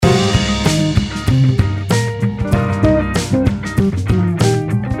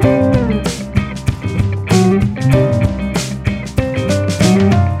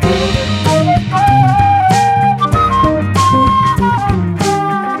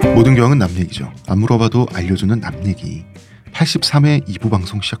모든 경험은 남 얘기죠. 안 물어봐도 알려주는 남 얘기. 83회 2부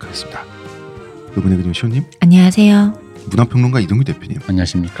방송 시작하겠습니다. 이번에 그림 시호님. 안녕하세요. 문화평론가 이동규 대표님.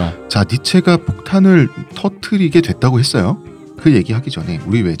 안녕하십니까. 자, 니체가 폭탄을 터뜨리게 됐다고 했어요. 그 얘기하기 전에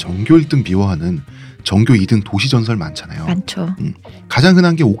우리 왜 전교 1등 미워하는 전교 2등 도시전설 많잖아요. 많죠. 가장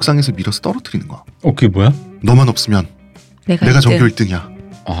흔한 게 옥상에서 밀어서 떨어뜨리는 거. 그게 뭐야? 너만 없으면 내가 전교 1등이야.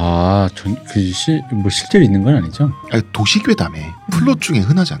 아, 실제로 있는 건 아니죠? 아니, 도시괴담에 플롯 중에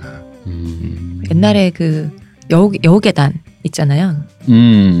흔하잖아. 옛날에 그 여우계단 있잖아요.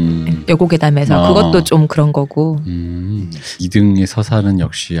 여고괴담에서 그것도 좀 그런 거고. 2등의 서사는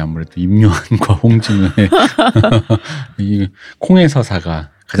역시 아무래도 임요한과 홍진호의 이 콩의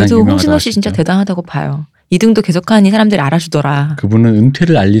서사가 가장 그래도 유명하다고 홍진호 씨 진짜 하시죠. 대단하다고 봐요. 2등도 계속하니 사람들이 알아주더라. 그분은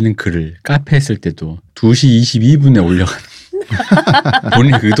은퇴를 알리는 글을 카페에 쓸 때도 2시 22분에 올려가는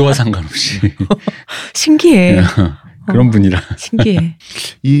본인의 의도와 상관없이 신기해. 그런 분이라. 신기해.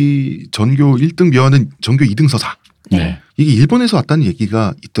 이 전교 1등 미워하는 전교 2등 서사. 네. 이게 일본에서 왔다는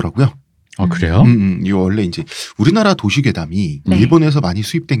얘기가 있더라고요. 아, 그래요? 이거 원래 이제 우리나라 도시괴담이 네. 일본에서 많이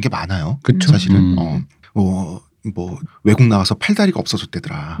수입된 게 많아요. 그쵸? 사실은 뭐 외국 나와서 팔다리가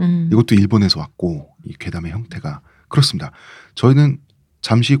없어졌대더라. 이것도 일본에서 왔고 이 괴담의 형태가 그렇습니다. 저희는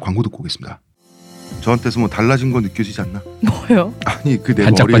잠시 광고 듣고 오겠습니다. 저한테서 뭐 달라진 거 느껴지지 않나? 뭐요? 아니 그 내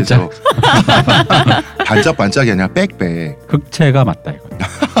반짝반짝? 머리에서 반짝반짝이 아니라 빽빽. 흑채가 맞다 이거.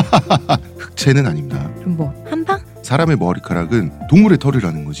 흑채는 아닙니다. 그럼 뭐 한방? 사람의 머리카락은 동물의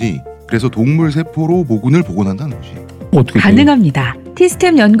털이라는 거지. 그래서 동물 세포로 모근을 복원한다는 거지. 어떻게 가능합니다.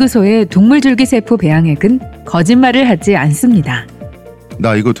 티스템 연구소의 동물줄기세포 배양액은 거짓말을 하지 않습니다.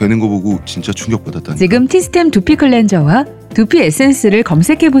 나 이거 되는 거 보고 진짜 충격받았다니까. 지금 티스템 두피 클렌저와 두피 에센스를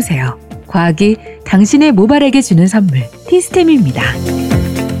검색해보세요. 과학이 당신의 모발에게 주는 선물, 티스템입니다.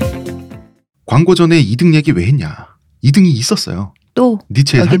 광고 전에 2등 얘기 왜 했냐. 2등이 있었어요. 또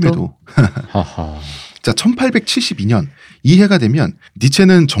니체의 여기도. 삶에도. 하하. 자, 1872년 이해가 되면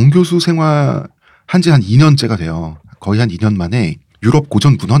니체는 정교수 생활한 지 한 2년째가 돼요. 거의 한 2년 만에 유럽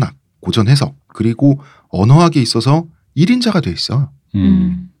고전 문헌학, 고전 해석, 그리고 언어학에 있어서 1인자가 돼 있어.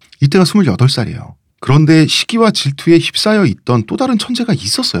 이때가 28살이에요. 그런데 시기와 질투에 휩싸여 있던 또 다른 천재가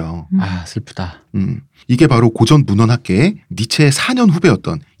있었어요. 아, 슬프다. 이게 바로 고전 문헌학계의 니체의 4년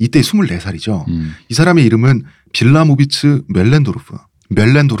후배였던 이때 24살이죠. 이 사람의 이름은 빌라모비츠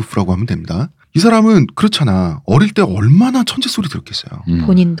멜렌도르프라고 하면 됩니다. 이 사람은 그렇잖아. 어릴 때 얼마나 천재 소리 들었겠어요.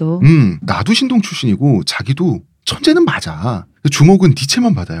 본인도. 나도 신동 출신이고 자기도 천재는 맞아. 주목은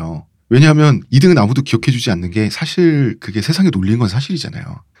니체만 받아요. 왜냐하면 2등은 아무도 기억해주지 않는 게 사실 그게 세상에 놀리는 건 사실이잖아요.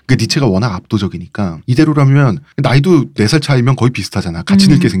 그 니체가 워낙 압도적이니까 이대로라면 나이도 4살 차이면 거의 비슷하잖아. 같이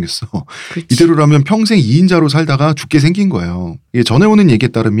늙게 생겼어. 그렇지. 이대로라면 평생 2인자로 살다가 죽게 생긴 거예요. 이게 전해 오는 얘기에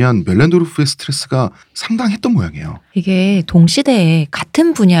따르면 멜렌도르프의 스트레스가 상당했던 모양이에요. 이게 동시대에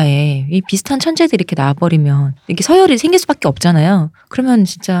같은 분야에 이 비슷한 천재들이 이렇게 나와버리면 이게 서열이 생길 수밖에 없잖아요. 그러면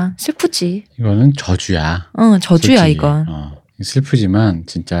진짜 슬프지. 이거는 저주야. 저주야 솔직히. 이건. 슬프지만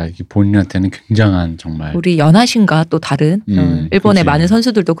진짜 본인한테는 굉장한 정말 우리 연하신과 또 다른 일본의 그치. 많은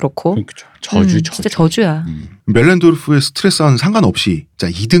선수들도 그렇고. 그렇죠. 저주. 진짜 저주야. 멜렌도르프의 스트레스와는 상관없이 자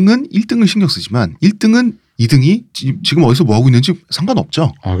 2등은 1등을 신경 쓰지만 1등은 2등이 지금 어디서 뭐 하고 있는지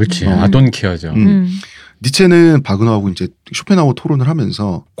상관없죠. 아, 그렇지. 아돈 케어죠. 니체는 바그너하고 이제 쇼펜하우어 토론을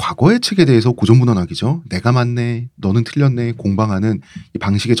하면서 과거의 책에 대해서 고전문헌학이죠. 내가 맞네, 너는 틀렸네, 공방하는 이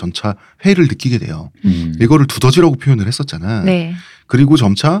방식의 전차 회의를 느끼게 돼요. 이거를 두더지라고 표현을 했었잖아. 네. 그리고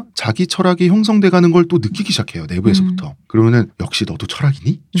점차 자기 철학이 형성돼가는 걸 또 느끼기 시작해요. 내부에서부터. 그러면은 역시 너도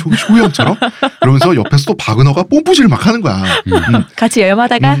철학이니? 쇼형처럼? 그러면서 옆에서 또 바그너가 뽐뿌질을 막 하는 거야. 같이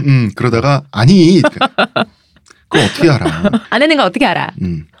열마다가 그러다가 아니 그거 어떻게 알아? 안 하는 거 어떻게 알아?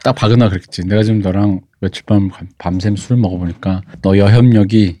 딱 바그나 그랬지. 내가 지금 너랑 며칠 밤샘 술 먹어보니까 너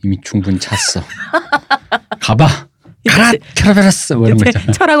여협력이 이미 충분히 찼어. 가봐. 가라. 캐라베라스. 뭐 이런 거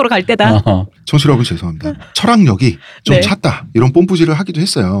있잖아. 철학으로 갈 때다. 청취자 여러분 죄송합니다. 철학력이 좀 네. 찼다. 이런 뽐뿌질을 하기도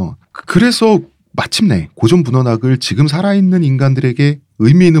했어요. 그래서 마침내 고전 문헌학을 지금 살아있는 인간들에게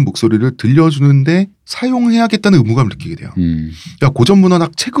의미 있는 목소리를 들려주는데 사용해야겠다는 의무감을 느끼게 돼요. 그러니까 고전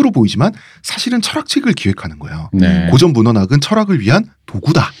문헌학 책으로 보이지만 사실은 철학책을 기획하는 거예요. 네. 고전 문헌학은 철학을 위한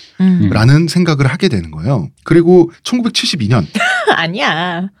도구다라는 생각을 하게 되는 거예요. 그리고 1972년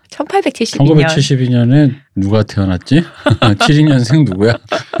아니야. 1872년. 1972년에 누가 태어났지? 72년생 누구야?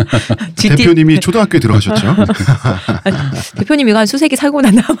 대표님이 초등학교에 들어가셨죠. 대표님 이거 한 수세기 살고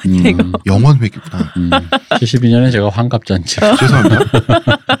난 다음 아니야 이거. 영원회귀구나. 72년에 제가 환갑잔치. 죄송합니다.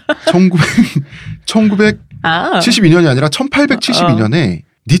 1972년이 아니라 1872년에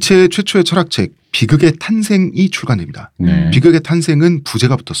니체의 최초의 철학책 비극의 탄생이 출간됩니다. 네. 비극의 탄생은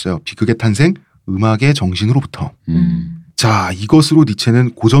부제가 붙었어요. 비극의 탄생, 음악의 정신으로부터. 자, 이것으로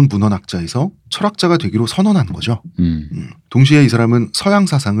니체는 고전 문헌학자에서 철학자가 되기로 선언한 거죠. 동시에 이 사람은 서양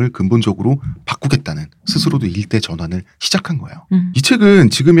사상을 근본적으로 바꾸겠다는 스스로도 일대 전환을 시작한 거예요. 이 책은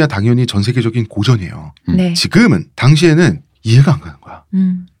지금이야 당연히 전 세계적인 고전이에요. 네. 지금은 당시에는 이해가 안 가는 거야.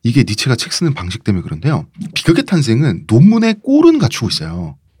 이게 니체가 책 쓰는 방식 때문에 그런데요. 비극의 탄생은 논문에 꼴은 갖추고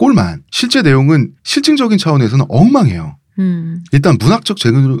있어요. 꼴만. 실제 내용은 실증적인 차원에서는 엉망해요. 일단 문학적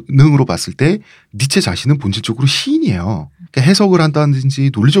재능으로 봤을 때 니체 자신은 본질적으로 시인이에요. 그러니까 해석을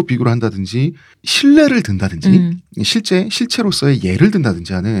한다든지 논리적 비교를 한다든지 신뢰를 든다든지 실체로서의 예를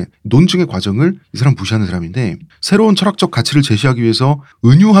든다든지 하는 논증의 과정을 이 사람 무시하는 사람인데 새로운 철학적 가치를 제시하기 위해서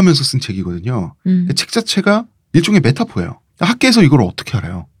은유하면서 쓴 책이거든요. 책 자체가 일종의 메타포예요. 학계에서 이걸 어떻게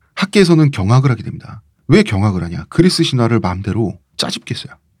알아요? 학계에서는 경악을 하게 됩니다. 왜 경악을 하냐? 그리스 신화를 마음대로 짜집게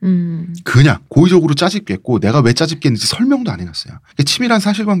써요. 그냥 고의적으로 짜집겠고 내가 왜 짜집겠는지 설명도 안 해놨어요. 그러니까 치밀한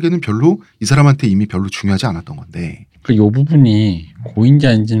사실관계는 별로 이 사람한테 이미 별로 중요하지 않았던 건데. 이 부분이 고인지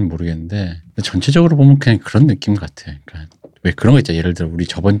아닌지는 모르겠는데 전체적으로 보면 그냥 그런 느낌 같아. 그러니까 왜 그런 거 있죠. 예를 들어 우리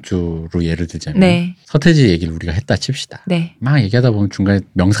저번 주로 예를 들자면 네. 서태지 얘기를 우리가 했다 칩시다. 네. 막 얘기하다 보면 중간에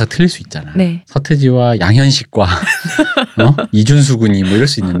명사가 틀릴 수 있잖아. 네. 서태지와 양현식과 이준수 군이 뭐 이럴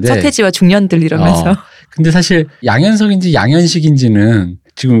수 있는데 서태지와 중년들 이러면서. 근데 사실 양현석인지 양현식인지는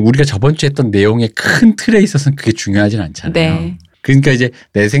지금 우리가 저번 주에 했던 내용의 큰 틀에 있어서는 그게 중요하진 않잖아요. 네. 그러니까 이제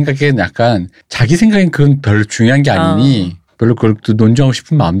내 생각에는 약간 자기 생각엔 그건 별로 중요한 게 아니니 별로 그걸 논증하고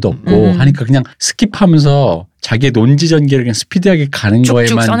싶은 마음도 없고 하니까 그냥 스킵하면서 자기의 논지 전개를 그냥 스피디하게 가는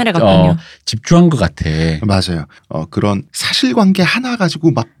거에만 집중한 것 같아. 맞아요. 그런 사실관계 하나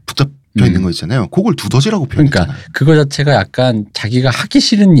가지고 막 붙잡혀 있는 거 있잖아요. 그걸 두더지라고 표현했잖아요. 그러니까 그거 자체가 약간 자기가 하기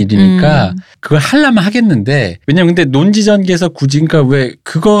싫은 일이니까 그걸 하려면 하겠는데 왜냐면 근데 논지 전개에서 굳이 그러니까 왜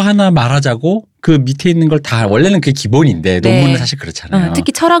그거 하나 말하자고 그 밑에 있는 걸 다 원래는 그게 기본인데 네. 논문은 사실 그렇잖아요.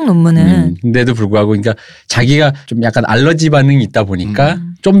 특히 철학 논문은. 근데도 불구하고 그러니까 자기가 좀 약간 알러지 반응이 있다 보니까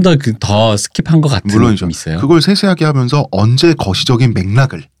좀 더 더 스킵한 것 같은 물론이죠. 느낌이 있어요. 그걸 세세하게 하면서 언제 거시적인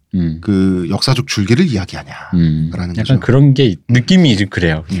맥락을 그 역사적 줄기를 이야기하냐라는 약간 거죠. 그런 게 느낌이 좀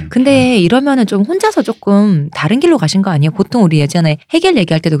그래요. 근데 이러면은 좀 혼자서 조금 다른 길로 가신 거 아니에요? 보통 우리 예전에 해겔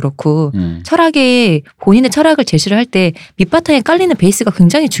얘기할 때도 그렇고 철학에 본인의 철학을 제시를 할 때 밑바탕에 깔리는 베이스가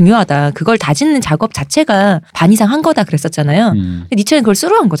굉장히 중요하다. 그걸 다지는 작업 자체가 반 이상 한 거다 그랬었잖아요. 근데 니체는 그걸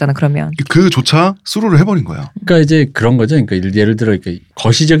수루한 거잖아. 그러면 그조차 수루를 해버린 거예요. 그러니까 이제 그런 거죠. 그러니까 예를 들어 이렇게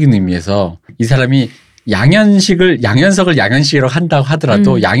거시적인 의미에서 이 사람이 양현석을 양현식이라고 한다고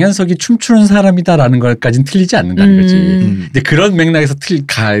하더라도 양현석이 춤추는 사람이다라는 것까지는 틀리지 않는다는 거지. 이제 그런 맥락에서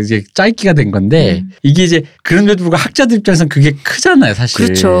이제 짧기가 된 건데 이게 이제 그런데도 불구하고 학자들 입장에서는 그게 크잖아요, 사실.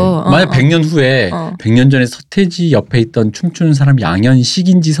 그렇죠. 만약 100년 후에 100년 전에 서태지 옆에 있던 춤추는 사람이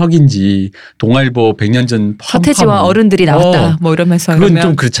양현식인지 석인지 동아일보 100년 전 서태지와 어른들이 나왔다. 뭐 이러면서 그건 이러면.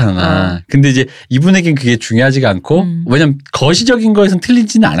 좀 그렇잖아. 근데 이제 이분에겐 그게 중요하지가 않고 왜냐면 거시적인 거에서는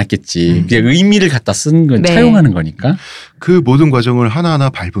틀리지는 않았겠지. 그게 의미를 갖다 쓰는 건 차용하는 거니까. 그 모든 과정을 하나하나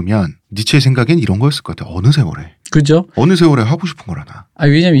밟으면 니체의 생각엔 이런 거였을 것 같아요. 어느 세월에. 그죠? 어느 세월에 하고 싶은 거라나.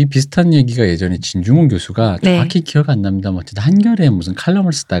 왜냐면 이 비슷한 얘기가 예전에 진중훈 교수가 정확히 기억 안 납니다. 어쨌든 한겨레에 무슨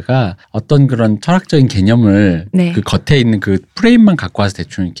칼럼을 쓰다가 어떤 그런 철학적인 개념을 그 겉에 있는 그 프레임만 갖고 와서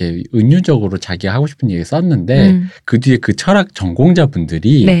대충 이렇게 은유적으로 자기가 하고 싶은 얘기 썼는데 그 뒤에 그 철학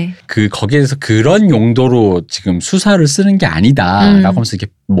전공자분들이 그 거기에서 그런 용도로 지금 수사를 쓰는 게 아니다라고 하면서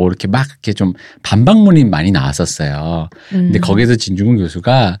이렇게 뭐 이렇게 막 이렇게 좀 반박문이 많이 나왔었어요. 근데 거기에서 진중훈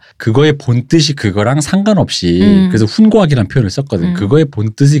교수가 그거의 본뜻이 그거랑 상관없이 그래서 훈고학이라는 표현을 썼거든. 그거의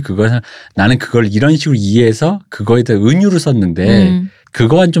본뜻이 그거랑 나는 그걸 이런 식으로 이해해서 그거에 대해 은유를 썼는데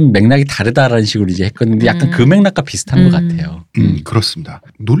그거와는 좀 맥락이 다르다라는 식으로 이제 했거든요. 약간 그 맥락과 비슷한 것 같아요. 그렇습니다.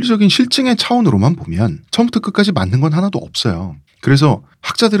 논리적인 실증의 차원으로만 보면 처음부터 끝까지 맞는 건 하나도 없어요. 그래서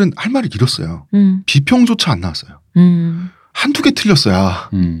학자들은 할 말을 잃었어요. 비평조차 안 나왔어요. 한두 개 틀렸어야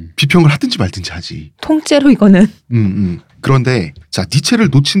비평을 하든지 말든지 하지. 통째로 이거는. 그런데 자 니체를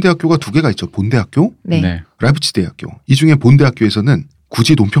놓친 대학교가 두 개가 있죠. 본대학교, 라이프치히 대학교. 이 중에 본대학교에서는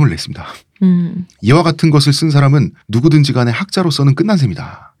굳이 논평을 냈습니다. 이와 같은 것을 쓴 사람은 누구든지 간에 학자로서는 끝난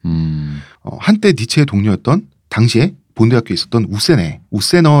셈이다. 한때 니체의 동료였던 당시에 본대학교에 있었던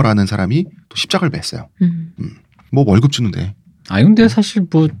우세너라는 사람이 또 십자가를 맸어요. 뭐 월급 주는데. 근데 사실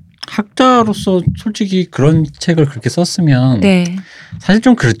뭐 학자로서 솔직히 그런 책을 그렇게 썼으면 사실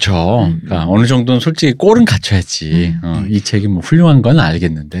좀 그렇죠. 그러니까 어느 정도는 솔직히 꼴은 갖춰야지. 이 책이 뭐 훌륭한 건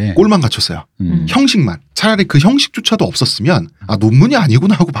알겠는데. 꼴만 갖췄어요. 형식만. 차라리 그 형식조차도 없었으면 논문이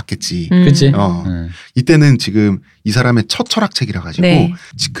아니구나 하고 봤겠지. 그치? 이때는 지금 이 사람의 첫 철학책이라 가지고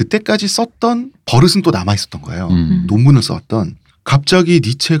그때까지 썼던 버릇은 또 남아있었던 거예요. 논문을 써왔던. 갑자기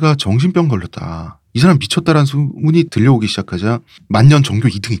니체가 정신병 걸렸다. 이 사람 미쳤다라는 소문이 들려오기 시작하자 만년 전교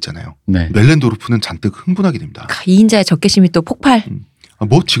 2등 있잖아요. 네. 멜렌도르프는 잔뜩 흥분하게 됩니다. 2인자의 적개심이 또 폭발.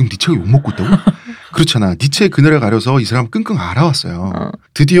 뭐 지금 니체가 욕먹고 있다고? 그렇잖아. 니체의 그늘을 가려서 이 사람 끙끙 앓아왔어요.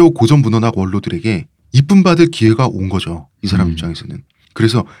 드디어 고전문헌학 원로들에게 이쁨 받을 기회가 온 거죠. 이 사람 입장에서는.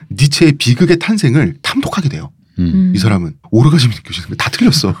 그래서 니체의 비극의 탄생을 탐독하게 돼요. 이 사람은 오르가즘이 느껴지는 거야. 다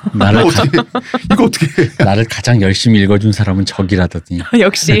틀렸어. 이거 어떻게 해? 나를 가장 열심히 읽어준 사람은 적이라더니.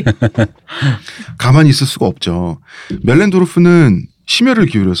 역시. 가만히 있을 수가 없죠. 멜렌도르프는 심혈을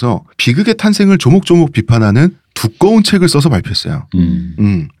기울여서 비극의 탄생을 조목조목 비판하는 두꺼운 책을 써서 발표했어요.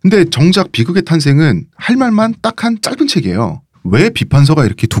 근데 정작 비극의 탄생은 할 말만 딱 한 짧은 책이에요. 왜 비판서가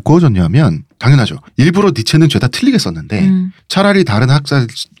이렇게 두꺼워졌냐면 당연하죠. 일부러 니체는 죄다 틀리게 썼는데 차라리 다른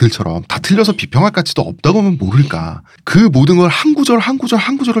학자들처럼 다 틀려서 비평할 가치도 없다고 하면 모를까. 그 모든 걸 한 구절 한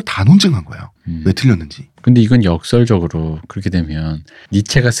구절을 다 논증한 거예요. 왜 틀렸는지. 근데 이건 역설적으로 그렇게 되면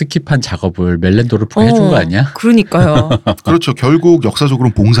니체가 스킵한 작업을 멜렌도르프가 해준 거 아니야? 그러니까요. 그렇죠. 결국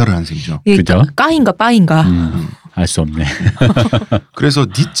역사적으로는 봉사를 한 셈이죠. 그죠? 까인가 빠인가. 알 수 없네. 그래서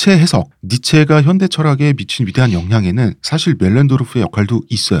니체 해석, 니체가 현대 철학에 미친 위대한 영향에는 사실 멜렌도르프의 역할도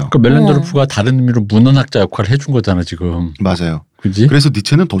있어요. 그러니까 멜렌도르프가 다른 의미로 문헌학자 역할을 해준 거잖아 지금. 맞아요. 그지? 그래서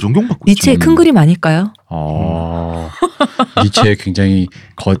니체는 더 존경받고 니체의 있죠. 큰 그림 아닐까요? 니체의 굉장히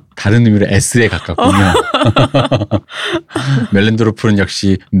다른 의미로 S에 가깝군요. 멜렌도르프는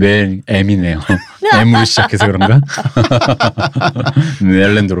역시 맨 M이네요. M으로 시작해서 그런가?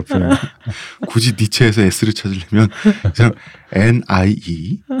 멜렌도르프는 굳이 니체에서 S를 찾으려면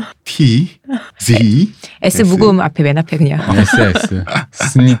N-I-E T-Z S 무금 앞에 맨 앞에 그냥. S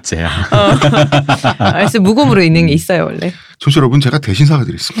스니체야. S 무금으로 있는 게 있어요 원래. 청취자 여러분 제가 대신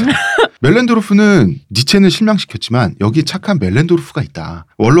사과드리겠습니다. 멜렌도르프는 니체는 실망시켰지만 여기 착한 멜렌도르프가 있다.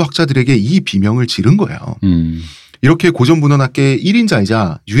 원로학자들에게 이 비명을 지른 거예요. 이렇게 고전문헌학계의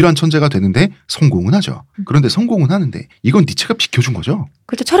 1인자이자 유일한 천재가 되는데 성공은 하죠. 그런데 성공은 하는데 이건 니체가 비켜준 거죠.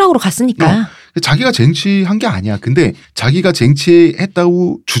 그렇죠. 철학으로 갔으니까. 자기가 쟁취한 게 아니야. 근데 자기가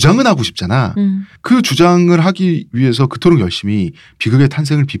쟁취했다고 주장은 하고 싶잖아. 그 주장을 하기 위해서 그토록 열심히 비극의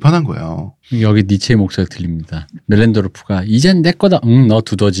탄생을 비판한 거예요. 여기 니체의 목소리가 들립니다. 멜렌도르프가 이젠 내 거다. 응, 너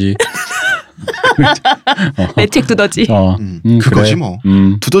두더지. 내 책 두더지. 그거지 그래. 뭐.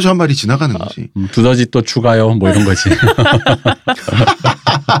 두더지 한 마리 지나가는 거지. 두더지 또 추가요. 뭐 이런 거지.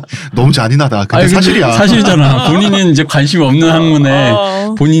 너무 잔인하다. 근데 사실이야. 사실이잖아. 본인은 이제 관심 없는 학문에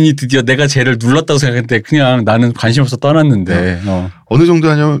본인이 드디어 내가 쟤를 눌렀다고 생각했는데 그냥 나는 관심 없어 떠났는데. 어느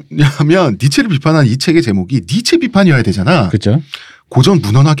정도냐면 니체를 비판한 이 책의 제목이 니체 비판이어야 되잖아. 그렇죠. 고전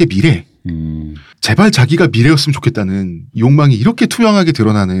문헌학의 미래. 제발 자기가 미래였으면 좋겠다는 욕망이 이렇게 투명하게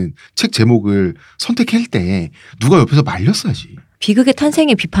드러나는 책 제목을 선택할 때 누가 옆에서 말렸어야지. 비극의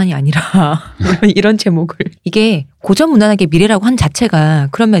탄생의 비판이 아니라 이런 제목을. 이게 고전문헌학의 미래라고 한 자체가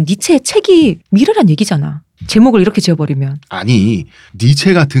그러면 니체의 책이 미래란 얘기잖아. 제목을 이렇게 지어버리면. 아니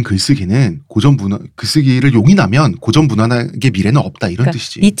니체 같은 글쓰기는 고전문헌 글쓰기를 용인하면 고전문헌학의 미래는 없다 이런 그러니까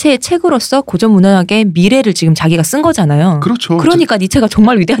뜻이지. 니체의 책으로서 고전문헌학의 미래를 지금 자기가 쓴 거잖아요. 그렇죠. 그러니까 니체가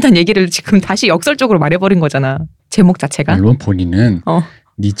정말 위대하다는 얘기를 지금 다시 역설적으로 말해버린 거잖아. 제목 자체가. 물론 본인은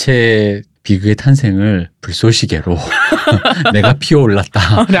니체의 비극의 탄생을 불쏘시개로 내가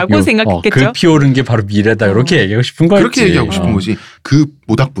피어올랐다. 라고 생각했겠죠. 그 피어오른 게 바로 미래다. 이렇게 얘기하고 싶은 거였지. 그렇게 얘기하고 싶은 거지. 그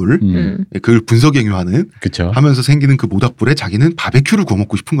모닥불, 그걸 분석행위하는 그쵸. 하면서 생기는 그 모닥불에 자기는 바베큐를 구워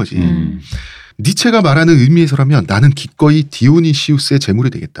먹고 싶은 거지. 니체가 말하는 의미에서라면 나는 기꺼이 디오니시우스의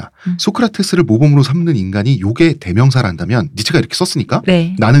제물이 되겠다. 소크라테스를 모범으로 삼는 인간이 욕의 대명사란다면 니체가 이렇게 썼으니까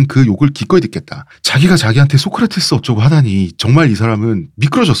네. 나는 그 욕을 기꺼이 듣겠다. 자기가 자기한테 소크라테스 어쩌고 하다니 정말 이 사람은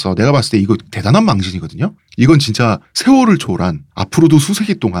미끄러졌어. 내가 봤을 때 이거 대단한 망신이거든요. 이건 진짜 세월을 초월한 앞으로도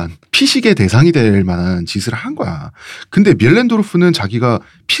수세기 동안 피식의 대상이 될 만한 짓을 한 거야. 근데 멜렌도르프는 자기가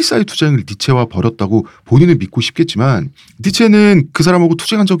필사의 투쟁을 니체와 벌였다고 본인은 믿고 싶겠지만 니체는 그 사람하고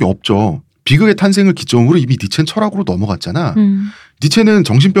투쟁한 적이 없죠. 비극의 탄생을 기점으로 이미 니체는 철학으로 넘어갔잖아. 니체는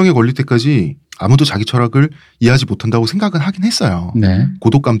정신병에 걸릴 때까지 아무도 자기 철학을 이해하지 못한다고 생각은 하긴 했어요. 네.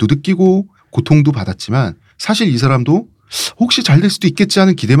 고독감도 느끼고 고통도 받았지만 사실 이 사람도 혹시 잘 될 수도 있겠지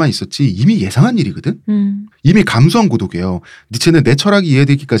하는 기대만 있었지 이미 예상한 일이거든. 이미 감수한 고독이에요. 니체는 내 철학이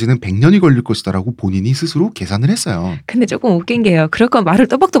이해되기까지는 100년이 걸릴 것이다라고 본인이 스스로 계산을 했어요. 근데 조금 웃긴 게요. 그럴 거면 말을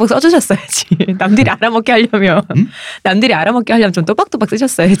또박또박 써주셨어야지. 남들이 알아먹게 하려면. 남들이 알아먹게 하려면 좀 또박또박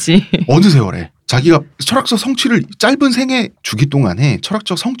쓰셨어야지. 어느 세월에. 자기가 철학적 성취를 짧은 생애 주기 동안에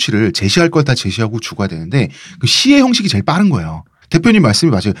철학적 성취를 제시할 걸 다 제시하고 죽어야 되는데 그 시의 형식이 제일 빠른 거예요. 대표님 말씀이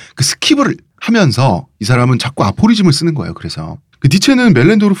맞아요. 그 스킵을 하면서 이 사람은 자꾸 아포리즘을 쓰는 거예요. 그래서 그 니체는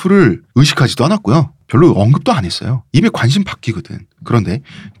멜렌도르프를 의식하지도 않았고요. 별로 언급도 안 했어요. 입에 관심 바뀌거든. 그런데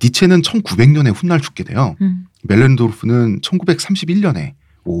니체는 1900년에 훗날 죽게 돼요. 멜렌도르프는 1931년에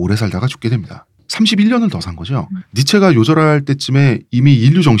오래 살다가 죽게 됩니다. 31년을 더 산 거죠. 니체가 요절할 때쯤에 이미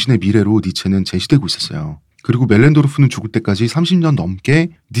인류 정신의 미래로 니체는 제시되고 있었어요. 그리고 멜렌도르프는 죽을 때까지 30년 넘게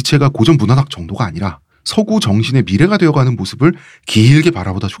니체가 고전 문화학 정도가 아니라 서구 정신의 미래가 되어가는 모습을 길게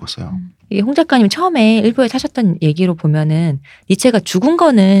바라보다 죽었어요. 이게 홍 작가님 처음에 일부에 하셨던 얘기로 보면은 니체가 죽은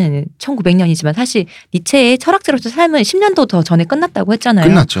거는 1900년이지만 사실 니체의 철학자로서 삶은 10년도 더 전에 끝났다고 했잖아요.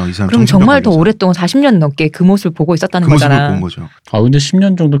 끝났죠. 이 사람 그럼 정말 더 오랫동안 40년 넘게 그 모습을 보고 있었다는 그 거잖아. 모습을 본 거죠. 근데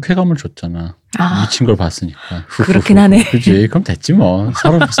 10년 정도 쾌감을 줬잖아. 미친 걸 봤으니까. 그렇긴 하네. 그렇지. 그럼 됐지 뭐.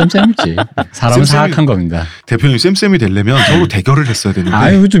 서로 쌤쌤이지. 사람은 사악한 겁니다. 대표님 쌤쌤이 되려면 서로 대결을 했어야 되는데.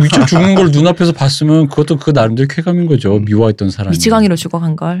 아유, 또 미쳐 죽는 걸 눈앞에서 봤으면 그것도 그 나름대로 쾌감인 거죠. 미워했던 사람이. 미치광이로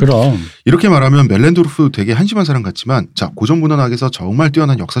죽어간 걸. 그럼. 이렇게 말하면 멜렌도르프 되게 한심한 사람 같지만 자 고전문헌학에서 정말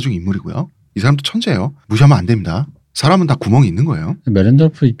뛰어난 역사적 인물이고요. 이 사람도 천재예요. 무시하면 안 됩니다. 사람은 다 구멍이 있는 거예요.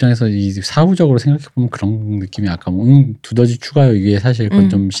 멜렌도르프 입장에서 이 사후적으로 생각해보면 그런 느낌이 아까 뭐 두더지 추가요. 이게 사실 그건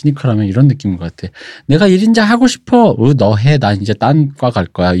좀 시니컬하면 이런 느낌인 것 같아. 내가 1인자 하고 싶어. 너 해. 나 이제 딴 과 갈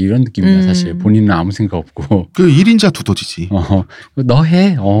거야. 이런 느낌이야. 사실 본인은 아무 생각 없고. 그 1인자 두더지지. 너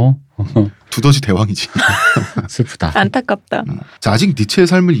해. 두더지 대왕이지. 슬프다. 안타깝다. 자, 아직 니체의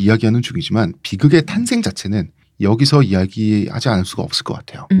삶을 이야기하는 중이지만 비극의 탄생 자체는 여기서 이야기하지 않을 수가 없을 것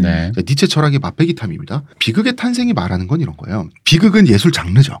같아요. 네. 자, 니체 철학의 맛배기탐입니다. 비극의 탄생이 말하는 건 이런 거예요. 비극은 예술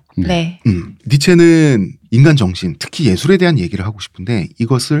장르죠. 네. 니체는 인간 정신, 특히 예술에 대한 얘기를 하고 싶은데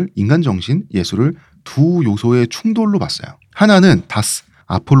이것을 인간 정신, 예술을 두 요소의 충돌로 봤어요. 하나는 다스,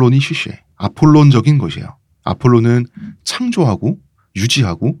 아폴로니 슈쉐, 아폴론적인 것이에요. 아폴로는 창조하고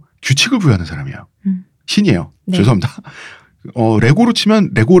유지하고 규칙을 부여하는 사람이에요. 신이에요. 네. 죄송합니다. 레고로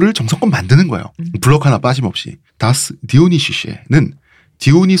치면 레고를 정성껏 만드는 거예요. 블럭 하나 빠짐없이. 다스 디오니시시에는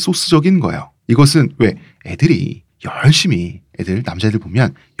디오니소스적인 거예요. 이것은 왜 애들이 열심히 남자애들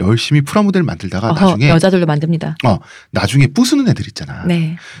보면 열심히 프라모델 만들다가 나중에 여자들도 만듭니다. 나중에 부수는 애들 있잖아.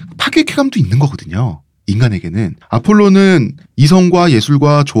 네. 파괴 쾌감도 있는 거거든요. 인간에게는. 아폴로는 이성과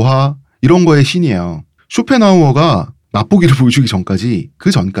예술과 조화 이런 거의 신이에요. 쇼펜하우어가 맛보기를 보여주기 전까지 그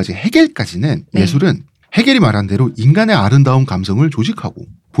전까지 헤겔까지는 네. 예술은 헤겔이 말한 대로 인간의 아름다운 감성을 조직하고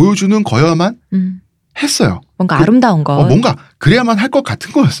보여주는 거야만 했어요. 뭔가 아름다운 거. 뭔가 그래야만 할 것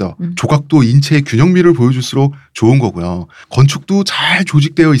같은 거였어. 조각도 인체의 균형미를 보여줄수록 좋은 거고요. 건축도 잘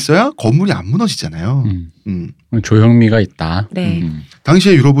조직되어 있어야 건물이 안 무너지잖아요. 조형미가 있다. 네.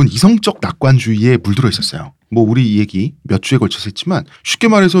 당시에 유럽은 이성적 낙관주의에 물들어 있었어요. 뭐 우리 이 얘기 몇 주에 걸쳐서 했지만 쉽게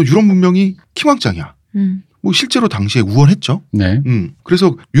말해서 유럽 문명이 킹왕짱이야. 뭐 실제로 당시에 우월했죠. 네.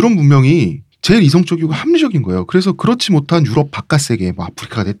 그래서 유럽 문명이 제일 이성적이고 합리적인 거예요. 그래서 그렇지 못한 유럽 바깥 세계, 뭐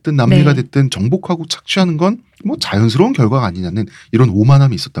아프리카가 됐든 남미가 네. 됐든 정복하고 착취하는 건 뭐 자연스러운 결과가 아니냐는 이런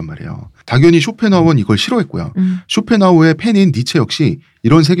오만함이 있었단 말이에요. 당연히 쇼펜하우어는 이걸 싫어했고요. 쇼펜하우어의 팬인 니체 역시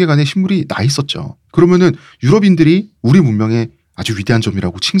이런 세계관의 신물이 나 있었죠. 그러면은 유럽인들이 우리 문명의 아주 위대한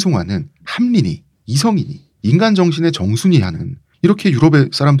점이라고 칭송하는 합리니, 이성이니, 인간 정신의 정순이하는 이렇게 유럽의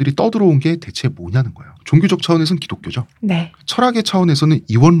사람들이 떠들어온 게 대체 뭐냐는 거예요. 종교적 차원에서는 기독교죠. 네. 철학의 차원에서는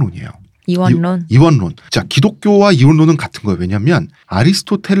이원론이에요. 이원론. 이원론. 자, 기독교와 이원론은 같은 거예요. 왜냐하면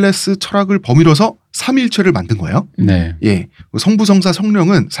아리스토텔레스 철학을 범위로서 삼위일체를 만든 거예요. 네. 예, 성부, 성자,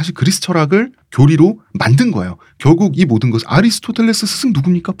 성령은 사실 그리스 철학을 교리로 만든 거예요. 결국 이 모든 것은 아리스토텔레스 스승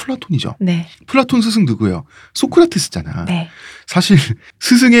누굽니까? 플라톤이죠. 네. 플라톤 스승 누구예요? 소크라테스잖아. 네. 사실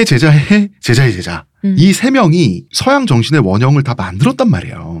스승의 제자의 제자의 제자. 이 세 명이 서양 정신의 원형을 다 만들었단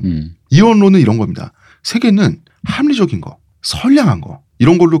말이에요. 이원론은 이런 겁니다. 세계는 합리적인 거, 선량한 거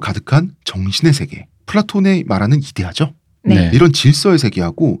이런 걸로 가득한 정신의 세계. 플라톤의 말하는 이데아죠. 네. 이런 질서의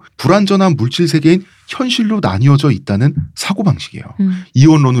세계하고 불완전한 물질 세계인 현실로 나뉘어져 있다는 사고방식이에요.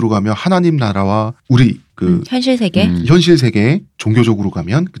 이원론으로 가면 하나님 나라와 우리 현실 세계. 현실 세계, 종교적으로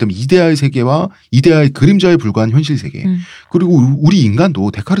가면 그다음에 이데아의 세계와 이데아의 그림자에 불과한 현실 세계. 그리고 우리 인간도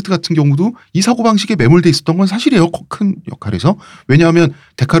데카르트 같은 경우도 이 사고방식에 매몰돼 있었던 건 사실이에요. 큰 역할에서. 왜냐하면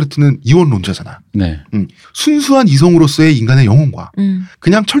데카르트는 이원론자잖아. 네. 순수한 이성으로서의 인간의 영혼과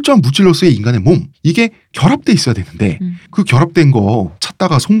그냥 철저한 물질로서의 인간의 몸 이게 결합돼 있어야 되는데 그 결합된 거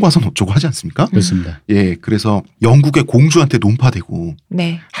찾다가 송과선 어쩌고 하지 않습니까? 그렇습니다. 예, 그래서 영국의 공주한테 논파되고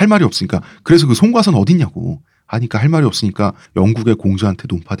네. 할 말이 없으니까 그래서 그 송과선 어딨냐고 하니까 할 말이 없으니까 영국의 공주한테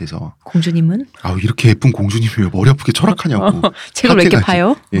논파돼서 공주님은? 이렇게 예쁜 공주님이 왜 머리 아프게 철학하냐고. 책을 왜 이렇게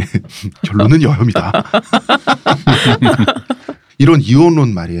파요? 예, 결론은 여혐이다. 이런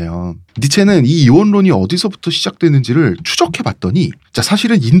이원론 말이에요. 니체는 이 이원론이 어디서부터 시작되는지를 추적해봤더니 자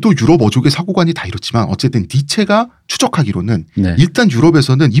사실은 인도 유럽 어족의 사고관이 다 이렇지만 어쨌든 니체가 추적하기로는 네. 일단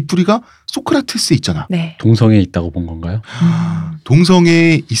유럽에서는 이 뿌리가 소크라테스에 있잖아. 네. 동성애에 있다고 본 건가요?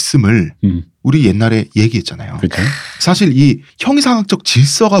 동성애에 있음을 우리 옛날에 얘기했잖아요. 그렇죠. 사실 이 형이상학적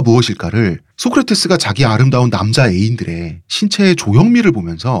질서가 무엇일까를 소크라테스가 자기 아름다운 남자 애인들의 신체의 조형미를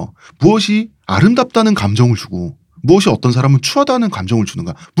보면서 무엇이 아름답다는 감정을 주고 무엇이 어떤 사람은 추하다는 감정을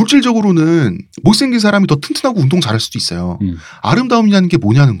주는가. 물질적으로는 못생긴 사람이 더 튼튼하고 운동 잘할 수도 있어요. 아름다움이라는 게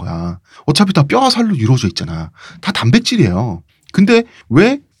뭐냐는 거야. 어차피 다 뼈와 살로 이루어져 있잖아. 다 단백질이에요. 근데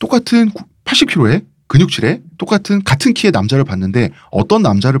왜 똑같은 80kg에 근육질에 같은 키의 남자를 봤는데 어떤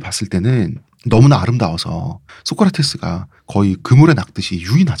남자를 봤을 때는 너무나 아름다워서 소크라테스가 거의 그물에 낚듯이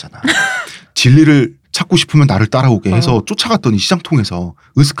유인하잖아. 진리를 찾고 싶으면 나를 따라오게 해서 쫓아갔더니 시장통에서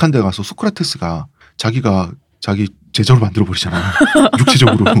으슥한 데 가서 소크라테스가 자기 제자로 만들어버리잖아.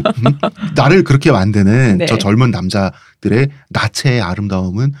 육체적으로. 나를 그렇게 만드는 네. 저 젊은 남자들의 나체의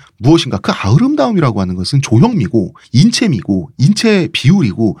아름다움은 무엇인가. 그 아름다움이라고 하는 것은 조형미고 인체미고 인체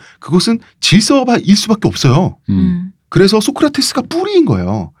비율이고 그것은 질서일 수밖에 없어요. 그래서 소크라테스가 뿌리인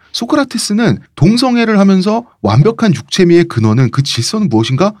거예요. 소크라테스는 동성애를 하면서 완벽한 육체미의 근원은 그 질서는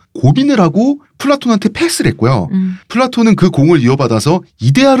무엇인가 고민을 하고 플라톤한테 패스를 했고요. 플라톤은 그 공을 이어받아서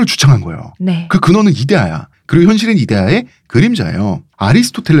이데아를 주창한 거예요. 네. 그 근원은 이데아야. 그리고 현실은 이데아의 그림자예요.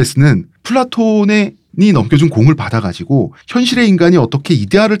 아리스토텔레스는 플라톤이 넘겨준 공을 받아가지고 현실의 인간이 어떻게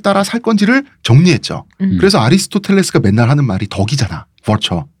이데아를 따라 살 건지를 정리했죠. 그래서 아리스토텔레스가 맨날 하는 말이 덕이잖아.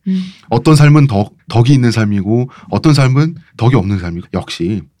 버처. 어떤 삶은 덕이 있는 삶이고 어떤 삶은 덕이 없는 삶이고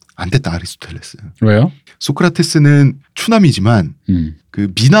역시 안 됐다 아리스토텔레스. 왜요? 소크라테스는 추남이지만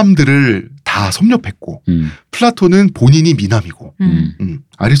그 미남들을 다 섭렵했고 플라톤은 본인이 미남이고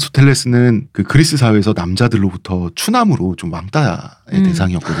아리스토텔레스는 그 그리스 사회에서 남자들로부터 추남으로 좀 왕따의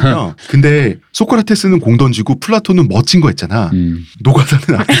대상이었거든요. 근데 소크라테스는 공 던지고 플라톤은 멋진 거 했잖아.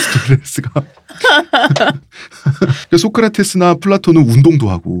 노가다는 아리스토텔레스가. 소크라테스나 플라톤은 운동도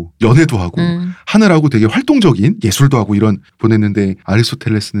하고 연애도 하고 하느라고 되게 활동적인 예술도 하고 이런 보냈는데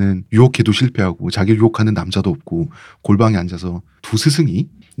아리스토텔레스는 유혹해도 실패하고 자기를 유혹하는 남자도 없고 골방에 앉아서 두 스승이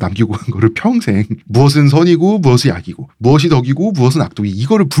남기고 간 거를 평생 무엇은 선이고 무엇이 악이고 무엇이 덕이고 무엇은 악독이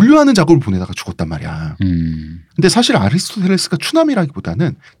이거를 분류하는 작업을 보내다가 죽었단 말이야. 근데 사실 아리스토텔레스가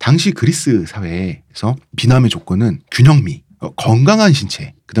추남이라기보다는 당시 그리스 사회에서 미남의 조건은 균형미, 건강한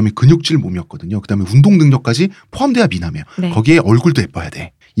신체, 그다음에 근육질 몸이었거든요. 그다음에 운동 능력까지 포함돼야 미남이에요. 네. 거기에 얼굴도 예뻐야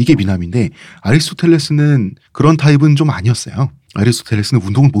돼. 이게 미남인데 아리스토텔레스는 그런 타입은 좀 아니었어요. 아리스토텔레스는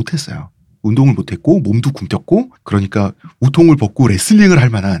운동을 못했어요. 운동을 못했고 몸도 굼떴고 그러니까 우통을 벗고 레슬링을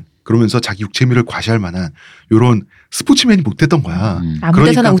할 만한 그러면서 자기 육체미를 과시할 만한 이런 스포츠맨이 못됐던 거야. 아무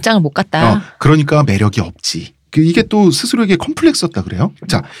데서나 웃장을 못 갔다. 그러니까 매력이 없지. 이게 또 스스로에게 컴플렉스였다 그래요.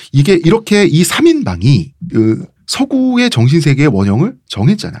 자, 이게 이렇게 이 3인방이 서구의 정신세계의 원형을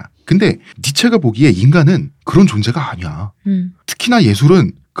정했잖아. 근데 니체가 보기에 인간은 그런 존재가 아니야. 특히나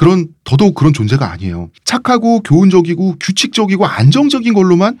예술은 더더욱 그런 존재가 아니에요. 착하고 교훈적이고 규칙적이고 안정적인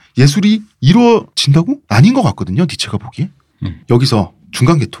걸로만 예술이 이루어진다고? 아닌 것 같거든요. 니체가 보기에. 여기서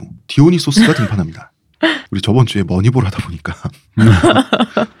중간계통 디오니소스가 등판합니다. 우리 저번 주에 머니볼 하다 보니까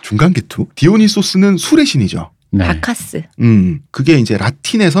중간계통 디오니소스는 술의 신이죠. 네. 바카스. 그게 이제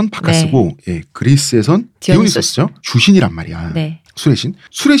라틴에선 바카스고 네. 예, 그리스에선 디오니소스죠. 주신이란 말이야. 네. 술의 신.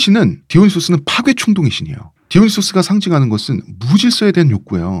 술의 신은 디오니소스는 파괴 충동의 신이에요. 디오니소스가 상징하는 것은 무질서에 대한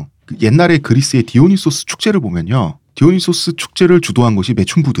욕구예요. 옛날에 그리스의 디오니소스 축제를 보면요. 디오니소스 축제를 주도한 것이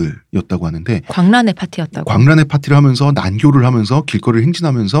매춘부들이었다고 하는데 광란의 파티였다고. 광란의 파티를 하면서 난교를 하면서 길거리를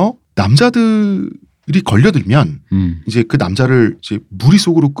행진하면서 남자들이 걸려들면 이제 그 남자를 이제 무리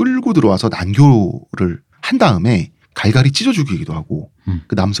속으로 끌고 들어와서 난교를 한 다음에 갈갈이 찢어 죽이기도 하고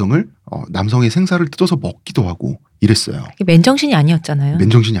그 남성의 생사를 뜯어서 먹기도 하고 이랬어요. 맨정신이 아니었잖아요.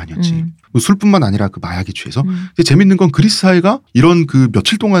 맨정신이 아니었지. 술뿐만 아니라 그 마약에 취해서. 근데 재밌는 건 그리스 사회가 이런 그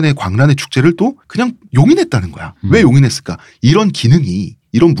며칠 동안의 광란의 축제를 또 그냥 용인했다는 거야. 왜 용인했을까? 이런 기능이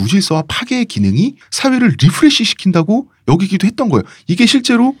이런 무질서와 파괴의 기능이 사회를 리프레시 시킨다고 여기기도 했던 거예요. 이게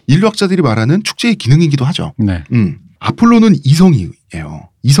실제로 인류학자들이 말하는 축제의 기능이기도 하죠. 네. 아폴로는 이성이에요.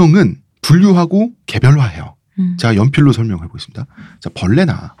 이성은 분류하고 개별화해요. 자, 연필로 설명해 보겠습니다. 자,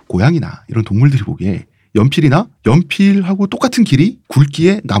 벌레나 고양이나 이런 동물들이 보기에 연필하고 똑같은 길이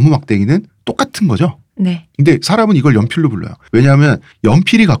굵기에 나무 막대기는 똑같은 거죠. 네. 근데 사람은 이걸 연필로 불러요. 왜냐하면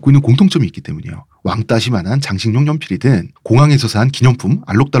연필이 갖고 있는 공통점이 있기 때문이에요. 왕따시만한 장식용 연필이든 공항에서 산 기념품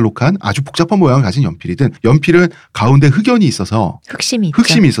알록달록한 아주 복잡한 모양을 가진 연필이든 연필은 가운데 흑연이 있어서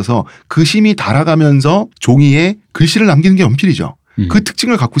흑심이 있어서 그 심이 달아가면서 종이에 글씨를 남기는 게 연필이죠. 그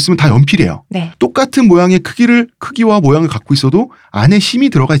특징을 갖고 있으면 다 연필이에요. 네. 똑같은 모양의 크기와 모양을 갖고 있어도 안에 힘이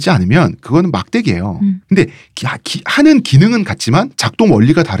들어가 있지 않으면 그거는 막대기예요. 근데 하는 기능은 같지만 작동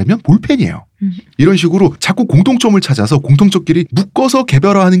원리가 다르면 볼펜이에요. 이런 식으로 자꾸 공통점을 찾아서 공통점끼리 묶어서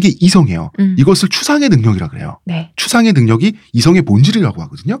개별화하는 게 이성이에요. 이것을 추상의 능력이라 그래요. 네. 추상의 능력이 이성의 본질이라고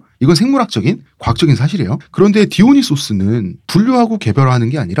하거든요. 이건 생물학적인 과학적인 사실이에요. 그런데 디오니소스는 분류하고 개별화하는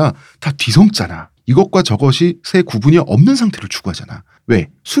게 아니라 다 뒤성자나 이것과 저것이 새 구분이 없는 상태를 추구하잖아. 왜?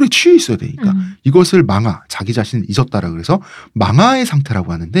 술에 취해 있어야 되니까. 이것을 망하, 자기 자신을 잊었다라 그래서 망하의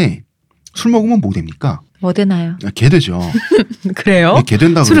상태라고 하는데 술 먹으면 뭐 됩니까? 뭐 되나요? 개 되죠. 그래요? 개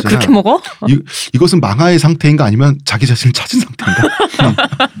된다고 술을 그러잖아. 그렇게 먹어? 이것은 망하의 상태인가 아니면 자기 자신을 찾은 상태인가?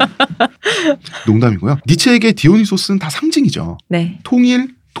 농담이고요. 니체에게 디오니소스는 다 상징이죠. 네.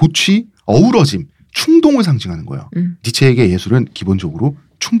 통일, 도취, 어우러짐, 충동을 상징하는 거예요. 니체에게 예술은 기본적으로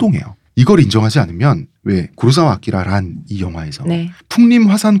충동이에요. 이걸 인정하지 않으면 왜 구로사와 아키라란 이 영화에서 네. 풍림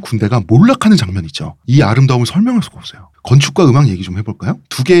화산 군대가 몰락하는 장면 있죠. 이 아름다움을 설명할 수가 없어요. 건축과 음악 얘기 좀 해볼까요?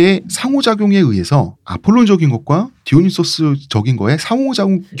 두 개의 상호작용에 의해서 아폴론적인 것과 디오니소스적인 거의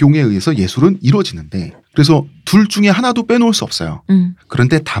상호작용에 의해서 예술은 이루어지는데 그래서 둘 중에 하나도 빼놓을 수 없어요.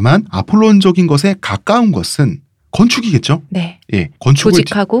 그런데 다만 아폴론적인 것에 가까운 것은 건축이겠죠? 네. 예,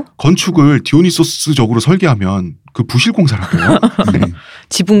 건축을 디오니소스적으로 설계하면 그 부실공사라고요.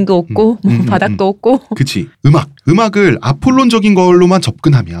 지붕도 없고 바닥도 없고. 그치. 음악을 아폴론적인 걸로만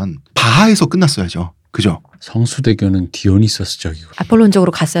접근하면 바하에서 끝났어야죠. 그죠? 성수대교는 디오니소스적이고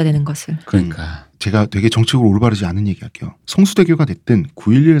아폴론적으로 갔어야 되는 것을. 그러니까 제가 되게 정책으로 올바르지 않은 얘기할게요. 성수대교가 됐든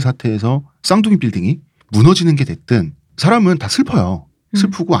 9.11 사태에서 쌍둥이 빌딩이 무너지는 게 됐든 사람은 다 슬퍼요.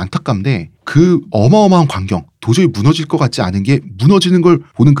 슬프고 안타깝는데 그 어마어마한 광경 도저히 무너질 것 같지 않은 게 무너지는 걸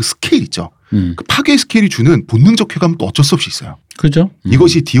보는 그 스케일 있죠. 그 파괴 스케일이 주는 본능적 쾌감은 또 어쩔 수 없이 있어요. 그죠?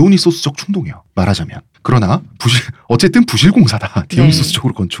 이것이 디오니소스적 충동이에요. 말하자면. 그러나 어쨌든 부실공사다.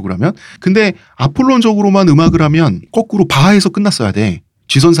 디오니소스적으로 건축을 하면. 근데 아폴론적으로만 음악을 하면 거꾸로 바하에서 끝났어야 돼.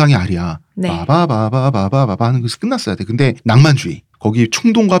 지선상의 아리아. 네. 바바바바바바바 하는 것에서 끝났어야 돼. 근데 낭만주의. 거기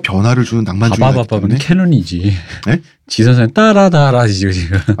충동과 변화를 주는 낭만주의가 바바바바는 캐논이지. 네? 지선상 따라다라지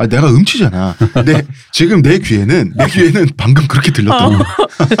지금. 아, 내가 음치잖아. 근데 지금 내 귀에는 방금 그렇게 들렸던 거야.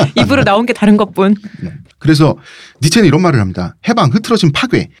 입으로 나온 게 다른 것뿐. 네. 그래서 니체는 이런 말을 합니다. 해방, 흐트러진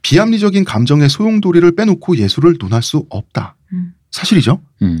파괴, 비합리적인 감정의 소용돌이를 빼놓고 예술을 논할 수 없다. 사실이죠.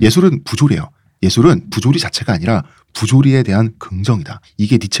 예술은 부조리예요. 예술은 부조리 자체가 아니라 부조리에 대한 긍정이다.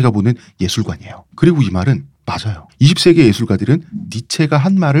 이게 니체가 보는 예술관이에요. 그리고 이 말은 맞아요. 20세기 예술가들은 니체가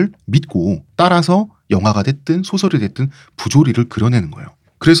한 말을 믿고 따라서 영화가 됐든 소설이 됐든 부조리를 그려내는 거예요.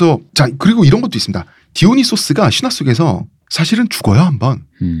 그래서 그리고 이런 것도 있습니다. 디오니소스가 신화 속에서 사실은 죽어요 한번.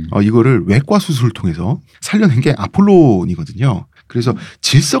 이거를 외과 수술을 통해서 살려낸 게 아폴론이거든요. 그래서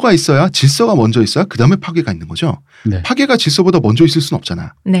질서가 먼저 있어야 그 다음에 파괴가 있는 거죠. 네. 파괴가 질서보다 먼저 있을 수는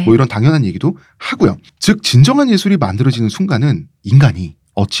없잖아. 네. 뭐 이런 당연한 얘기도 하고요. 즉 진정한 예술이 만들어지는 순간은 인간이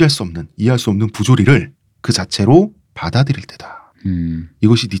어찌할 수 없는 이해할 수 없는 부조리를 그 자체로 받아들일 때다.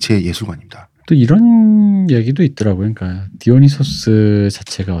 이것이 니체의 예술관입니다. 또 이런 얘기도 있더라고요. 그러니까 디오니소스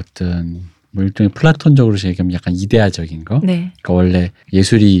자체가 어떤 뭐 일종의 플라톤적으로 얘기하면 약간 이데아적인 거. 네. 그러니까 원래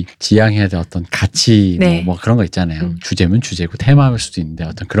예술이 지향해야 될 어떤 가치 네. 뭐 그런 거 있잖아요. 주제면 주제고 테마일 수도 있는데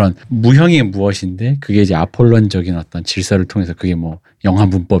어떤 그런 무형이 무엇인데 그게 이제 아폴론적인 어떤 질서를 통해서 그게 뭐 영화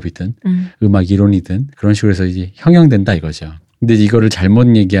문법이든 음악 이론이든 그런 식으로 해서 이제 형용된다 이거죠. 근데 이거를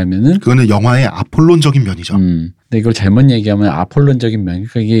잘못 얘기하면은 그거는 영화의 아폴론적인 면이죠. 근데 이걸 잘못 얘기하면 아폴론적인 면,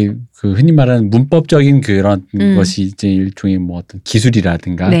 그러니까 이게 그 흔히 말하는 문법적인 그런 것이 이제 일종의 뭐 어떤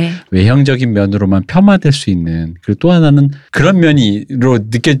기술이라든가 네. 외형적인 면으로만 폄하될 수 있는. 그리고 또 하나는 그런 면으로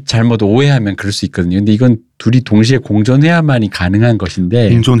잘못 오해하면 그럴 수 있거든요. 근데 이건 둘이 동시에 공존해야만이 가능한 것인데.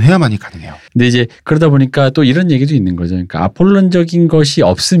 공존해야만이 가능해요. 근데 이제 그러다 보니까 또 이런 얘기도 있는 거죠. 그러니까 아폴론적인 것이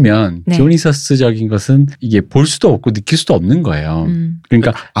없으면 네. 디오니소스적인 것은 이게 볼 수도 없고 느낄 수도 없는 거예요.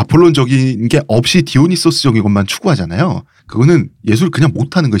 그러니까 아폴론적인 게 없이 디오니소스적인 것만 추구하잖아요. 그거는 예술 그냥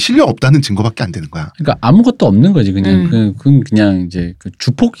못하는 거예요. 실력 없다는 증거밖에 안 되는 거야. 그러니까 아무것도 없는 거지. 그냥 그건 그냥 이제 그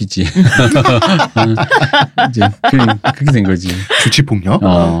주폭이지. 이제 그렇게 된 거지. 주치폭력.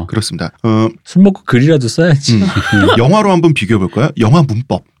 그렇습니다. 술 먹고 글이라도 써야지. 영화로 한번 비교해 볼까요? 영화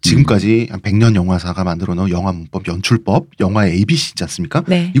문법. 지금까지 한 100년 영화사가 만들어 놓은 영화 문법, 연출법, 영화의 ABC 있지 않습니까?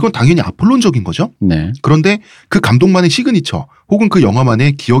 네. 이건 당연히 아폴론적인 거죠. 네. 그런데 그 감독만의 시그니처 혹은 그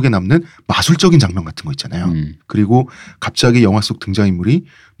영화만의 기억에 남는 마술적인 장면 같은 거 있잖아요. 그리고 갑자기 영화 속 등장인물이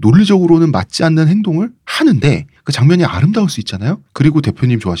논리적으로는 맞지 않는 행동을 하는데 그 장면이 아름다울 수 있잖아요. 그리고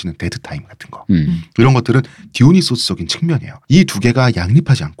대표님 좋아하시는 데드타임 같은 거. 이런 것들은 디오니소스적인 측면이에요. 이 두 개가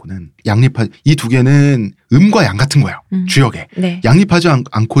양립하지 않고는 이 두 개는 음과 양 같은 거예요. 주역에. 네. 양립하지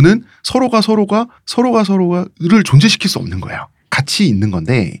않고는 서로가 존재시킬 수 없는 거예요. 같이 있는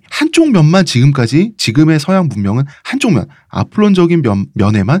건데 한쪽 면만 지금의 서양 문명은 한쪽 면, 아폴론적인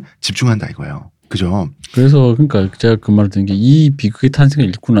면에만 집중한다 이거예요. 그죠? 그래서 그러니까 제가 그 말을 듣는 게 이 비극의 탄생을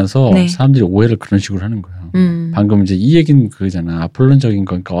읽고 나서 네. 사람들이 오해를 그런 식으로 하는 거예요. 방금 이제 이 얘기는 그거잖아. 아폴론적인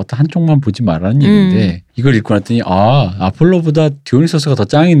거니까 어떤 한쪽만 보지 말라는 얘기인데 이걸 읽고 났더니 아폴로보다 디오니소스가 더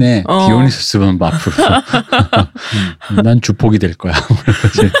짱이네. 디오니소스만 앞으로 난 주폭이 될 거야.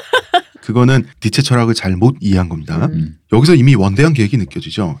 그거는 니체 철학을 잘못 이해한 겁니다. 여기서 이미 원대한 계획이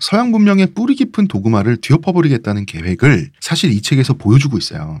느껴지죠. 서양 문명의 뿌리 깊은 도그마를 뒤엎어버리겠다는 계획을 사실 이 책에서 보여주고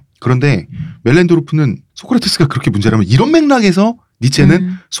있어요. 그런데 멜렌도르프는 소크라테스가 그렇게 문제라면 이런 맥락에서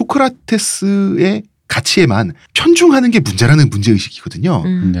니체는 소크라테스의 가치에만 편중하는 게 문제라는 문제의식이거든요.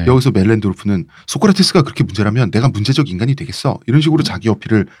 네. 여기서 멜렌도르프는 소크라테스가 그렇게 문제라면 내가 문제적 인간이 되겠어. 이런 식으로 자기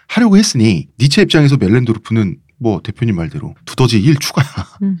어필을 하려고 했으니 니체 입장에서 멜렌도르프는 뭐 대표님 말대로 두더지 일 추가야.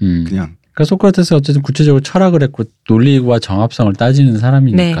 그냥. 그러니까 소크라테스가 어쨌든 구체적으로 철학을 했고 논리와 정합성을 따지는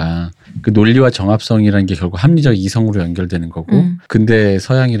사람이니까 네. 그 논리와 정합성이라는 게 결국 합리적 이성으로 연결되는 거고 근데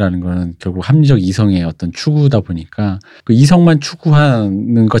서양이라는 거는 결국 합리적 이성의 어떤 추구다 보니까 그 이성만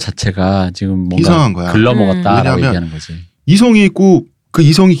추구하는 것 자체가 지금 뭔가 이상한 거야. 글러먹었다라고 얘기하는 거지. 이성이 있고 그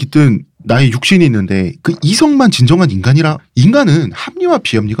이성이 깃든 나의 육신이 있는데 그 이성만 진정한 인간이라 인간은 합리와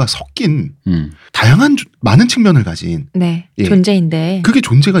비합리가 섞인 다양한 많은 측면을 가진 네, 예. 존재인데 그게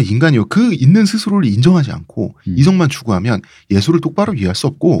존재가 인간이요. 그 있는 스스로를 인정하지 않고 이성만 추구하면 예술을 똑바로 이해할 수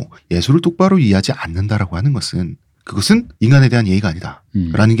없고 예술을 똑바로 이해하지 않는다라고 하는 것은 그것은 인간에 대한 예의가 아니다.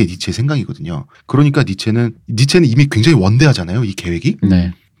 라는 게 니체의 생각이거든요. 그러니까 니체는 이미 굉장히 원대하잖아요. 이 계획이.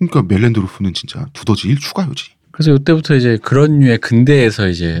 네. 그러니까 멜렌도르프는 진짜 두더지 일 추가요지. 그래서 이때부터 이제 그런 류의 근대에서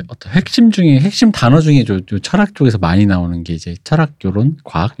이제 어떤 핵심 단어 중에 철학 쪽에서 많이 나오는 게 이제 철학 요론,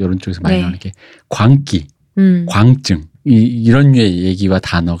 과학 요런 쪽에서 많이 나오는 게 광기, 광증 이런 류의 얘기와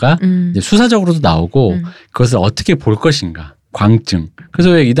단어가 이제 수사적으로도 나오고 그것을 어떻게 볼 것인가. 광증. 그래서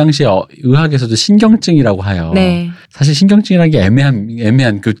왜 이 당시에 의학에서도 신경증이라고 하여. 네. 사실 신경증이라는 게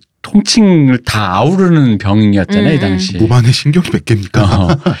애매한 그 통칭을 다 아우르는 병이었잖아요, 이 당시. 몸 안에 신경이 몇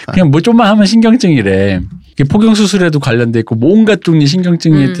개입니까? 그냥 뭐 좀만 하면 신경증이래. 포경 수술에도 관련돼 있고 온갖 종류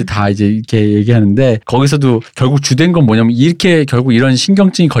신경증이 다 이제 이렇게 얘기하는데 거기서도 결국 주된 건 뭐냐면 이렇게 결국 이런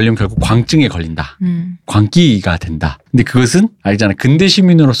신경증이 걸리면 결국 광증에 걸린다. 광기가 된다. 근데 그것은 알잖아. 근대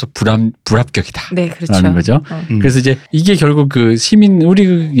시민으로서 불합격이다. 네, 그렇죠. 라는 거죠. 그래서 이제 이게 결국 그 시민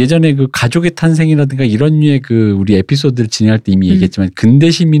우리 예전에 그 가족의 탄생이라든가 이런 류의 그 우리 에피소드를 진행할 때 이미 얘기했지만 근대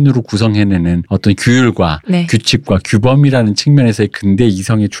시민으로 구성해내는 어떤 규율과 네. 규칙과 규범이라는 측면에서의 근대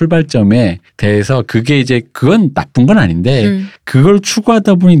이성의 출발점에 대해서 그게 이제 그건 나쁜 건 아닌데 그걸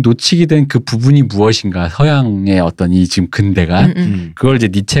추구하다 보니 놓치게 된 그 부분이 무엇인가 서양의 어떤 이 지금 근대가 그걸 이제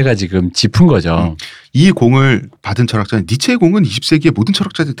니체가 지금 짚은 거죠. 이 공을 받은 철학자는 니체의 공은 20세기의 모든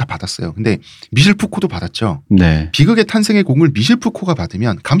철학자들이 다 받았어요. 근데 미셸 푸코도 받았죠. 네. 비극의 탄생의 공을 미셸 푸코가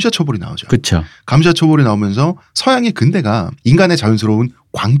받으면 감시자 처벌이 나오죠. 그렇죠. 감시자 처벌이 나오면서 서양의 근대가 인간의 자연스러운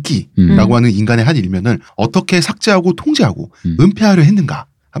광기라고 하는 인간의 한 일면을 어떻게 삭제하고 통제하고 은폐하려 했는가.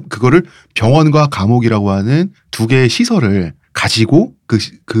 그거를 병원과 감옥이라고 하는 두 개의 시설을 가지고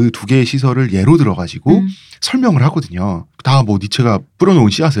그 두 개의 시설을 예로 들어가지고 설명을 하거든요. 다 뭐 니체가 뿌려놓은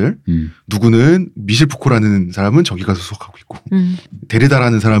씨앗을 누구는 미셸 푸코라는 사람은 저기 가서 수확하고 있고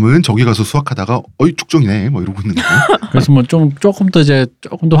데르다라는 사람은 저기 가서 수확하다가 어이 쭉정이네 뭐 이러고 있는 거예요. 그래서 뭐 조금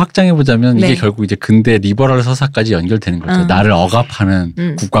더 확장해 보자면 네. 이게 결국 이제 근대 리버럴 서사까지 연결되는 거죠. 나를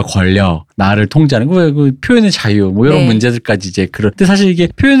억압하는 국가 권력, 나를 통제하는 그 표현의 자유 뭐 이런 네. 문제들까지 이제 그런데 사실 이게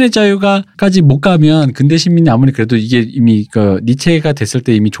표현의 자유가까지 못 가면 근대 시민이 아무리 그래도 이게 이미 그 니체가 됐을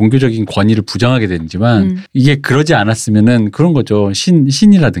때 이미 종교적인 권위를 부정하게 되지만 이게 그러지 않았으면은 그런 거죠.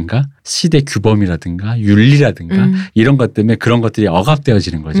 신이라든가 시대 규범이라든가 윤리라든가 이런 것 때문에 그런 것들이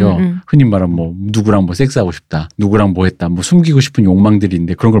억압되어지는 거죠. 흔히 말하면 뭐 누구랑 뭐 섹스하고 싶다, 누구랑 뭐 했다, 뭐 숨기고 싶은 욕망들이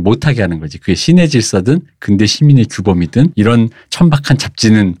있는데 그런 걸 못하게 하는 거지. 그게 신의 질서든 근대 시민의 규범이든 이런 천박한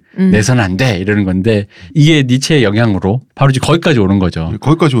잡지는 내서는 안 돼 이러는 건데 이게 니체의 영향으로 바로 이제 거기까지 오는 거죠.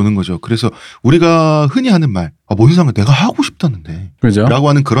 거기까지 오는 거죠. 그래서 우리가 흔히 하는 말, 뭔 상관 내가 하고 싶다는데 그렇죠? 라고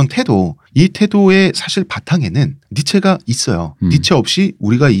하는 그런 태도, 이 태도의 사실 바탕에는 니체가 있어요. 니체 없이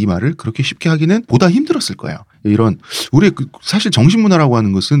우리가 이 말을 그렇게 쉽게 하기는 보다 힘들었을 거예요. 이런 우리의 사실 정신문화라고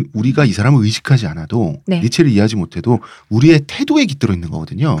하는 것은 우리가 이 사람을 의식하지 않아도 네. 니체를 이해하지 못해도 우리의 태도에 깃들어 있는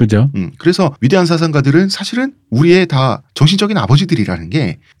거거든요. 그렇죠. 그래서 위대한 사상가들은 사실은 우리의 다 정신적인 아버지들이라는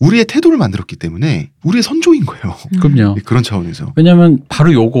게 우리의 태도를 만들었기 때문에 우리의 선조인 거예요. 그럼요. 그런 차원에서. 왜냐하면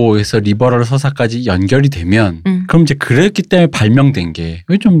바로 요거에서 리버럴 서사까지 연결이 되면 그럼 이제 그랬기 때문에 발명된 게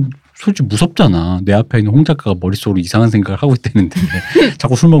왜 좀 솔직히 무섭잖아. 내 앞에 있는 홍 작가가 머릿속으로 이상한 생각을 하고 있다는데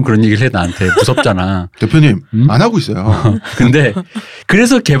자꾸 술 먹으면 그런 얘기를 해 나한테. 무섭잖아. 대표님 안 하고 있어요. 근데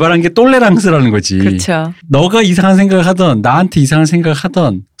그래서 개발한 게 똘레랑스라는 거지. 그렇죠. 너가 이상한 생각을 하던 나한테 이상한 생각을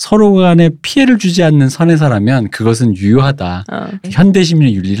하던 서로 간에 피해를 주지 않는 선에서라면 그것은 유효하다.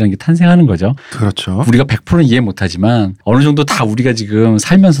 현대시민의 윤리라는 게 탄생하는 거죠. 그렇죠. 우리가 100%는 이해 못하지만 어느 정도 다 우리가 지금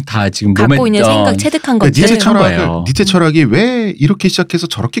살면서 다 지금 몸에 갖고 있는 생각 체득한 것들. 니체 철학이 왜 이렇게 시작해서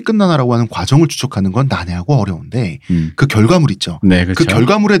저렇게 끝나나라고 하는 과정을 추적하는 건 난해하고 어려운데 그 결과물 있죠. 네, 그렇죠. 그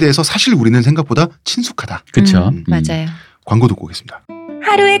결과물에 대해서 사실 우리는 생각보다 친숙하다. 그렇죠. 맞아요. 광고 듣고 오겠습니다.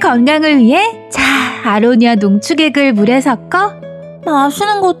 하루의 건강을 위해 자 아로니아 농축액을 물에 섞어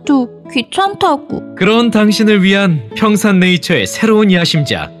마시는 것도 귀찮다고. 그런 당신을 위한 평산네이처의 새로운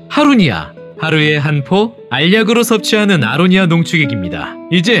야심작 하루니아. 하루에 한 포 알약으로 섭취하는 아로니아 농축액입니다.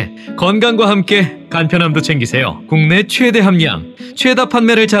 이제 건강과 함께 간편함도 챙기세요. 국내 최대 함량, 최다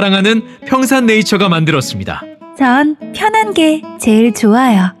판매를 자랑하는 평산네이처가 만들었습니다. 전 편한 게 제일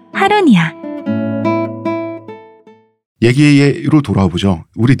좋아요. 하루니아. 얘기로 돌아와 보죠.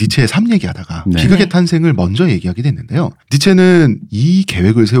 우리 니체의 삶 얘기하다가 네. 비극의 탄생을 먼저 얘기하게 됐는데요. 니체는 이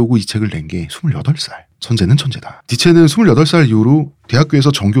계획을 세우고 이 책을 낸 게 28살. 천재는 천재다. 니체는 28살 이후로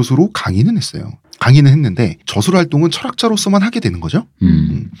대학교에서 정교수로 강의는 했어요. 강의는 했는데 저술 활동은 철학자로서만 하게 되는 거죠.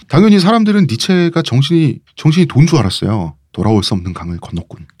 당연히 사람들은 니체가 정신이 돈 줄 알았어요. 돌아올 수 없는 강을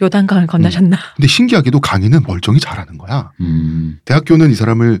건넜군. 요단강을 건너셨나? 근데 신기하게도 강의는 멀쩡히 잘하는 거야. 대학교는 이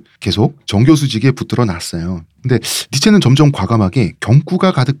사람을 계속 정교수직에 붙들어 놨어요. 근데 니체는 점점 과감하게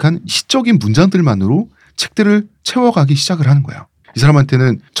경구가 가득한 시적인 문장들만으로 책들을 채워가기 시작을 하는 거예요. 이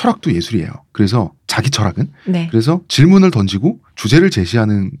사람한테는 철학도 예술이에요. 그래서 자기 철학은 네. 그래서 질문을 던지고 주제를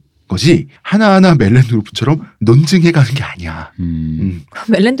제시하는 거지 하나하나 멜렌드로프처럼 논증해가는 게 아니야.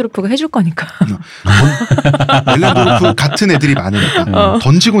 멜렌드로프가 해줄 거니까. 멜렌드로프 같은 애들이 많으니까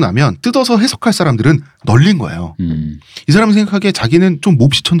던지고 나면 뜯어서 해석할 사람들은 널린 거예요. 이 사람 생각하기에 자기는 좀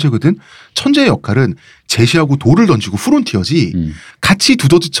몹시 천재거든. 천재의 역할은 제시하고 돌을 던지고 프론티어지 같이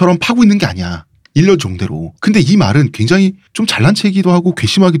두더지처럼 파고 있는 게 아니야. 일년 종대로. 근데 이 말은 굉장히 좀 잘난 체이기도 하고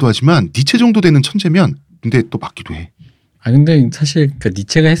괘씸하기도 하지만 니체 정도 되는 천재면 근데 또 맞기도 해. 근데 사실 그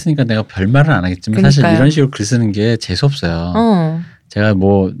니체가 했으니까 내가 별말은 안 하겠지만 그러니까요. 사실 이런 식으로 글 쓰는 게 재수없어요. 제가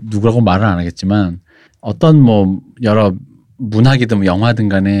뭐 누구라고 말은 안 하겠지만 어떤 뭐 여러 문학이든 뭐 영화든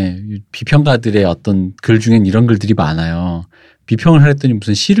간에 비평가들의 어떤 글 중엔 이런 글들이 많아요. 비평을 하랬더니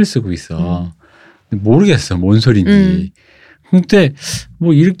무슨 시를 쓰고 있어. 모르겠어. 뭔 소리인지. 근데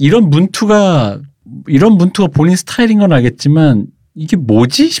뭐 이런 문투가 본인 스타일인 건 알겠지만 이게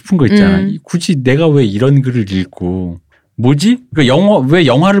뭐지 싶은 거 있잖아. 굳이 내가 왜 이런 글을 읽고 뭐지? 그러니까 왜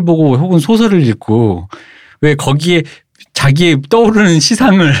영화를 보고 혹은 소설을 읽고 왜 거기에 자기의 떠오르는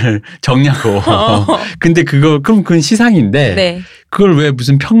시상을 적냐고. 근데 그럼 그건 시상인데 네. 그걸 왜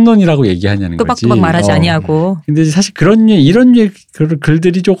무슨 평론이라고 얘기하냐는 거지. 또박또박 말하지 아니하고. 근데 사실 이런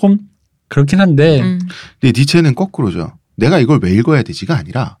글들이 조금 그렇긴 한데. 근데 니체는 거꾸로죠. 내가 이걸 왜 읽어야 되지가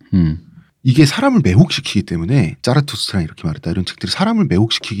아니라 이게 사람을 매혹시키기 때문에 자라투스트라 이렇게 말했다 이런 책들이 사람을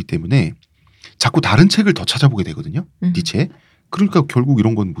매혹시키기 때문에 자꾸 다른 책을 더 찾아보게 되거든요. 니체. 그러니까 결국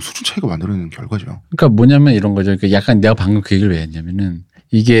이런 건 뭐 수준 차이가 만들어내는 결과죠. 그러니까 뭐냐면 이런 거죠. 그러니까 약간 내가 방금 그 얘기를 왜 했냐면은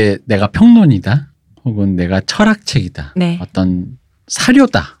이게 내가 평론이다 혹은 내가 철학책이다. 네. 어떤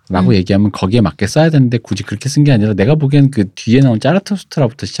사료다라고 얘기하면 거기에 맞게 써야 되는데 굳이 그렇게 쓴 게 아니라 내가 보기엔 그 뒤에 나온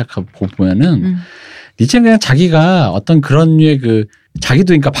자라투스트라부터 시작하고 보면은 니체는 그냥 자기가 어떤 그런 류의 자기도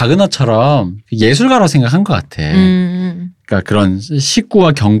그러니까 바그너처럼 예술가라고 생각한 것 같아. 그러니까 그런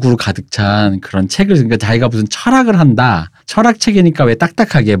식구와 경구로 가득 찬 그런 책을 그러니까 자기가 무슨 철학을 한다. 철학책이니까 왜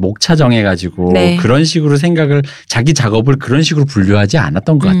딱딱하게 목차 정해가지고 네. 그런 식으로 생각을 자기 작업을 그런 식으로 분류하지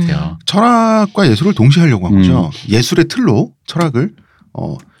않았던 것 같아요. 철학과 예술을 동시에 하려고 한 거죠. 예술의 틀로 철학을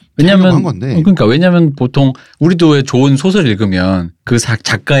왜냐면 한 건데. 그러니까 왜냐면 보통 우리도 왜 좋은 소설 읽으면 그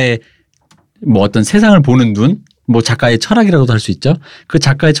작가의 뭐 어떤 세상을 보는 눈, 뭐 작가의 철학이라고도 할 수 있죠. 그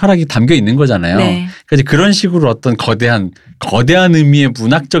작가의 철학이 담겨 있는 거잖아요. 네. 그래서 그런 식으로 어떤 거대한 의미의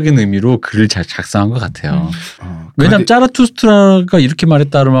문학적인 의미로 글을 잘 작성한 것 같아요. 왜냐하면 자라투스트라가 이렇게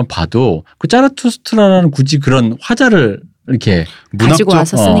말했다 그러면 봐도 그 자라투스트라라는 굳이 그런 화자를 이렇게 가지고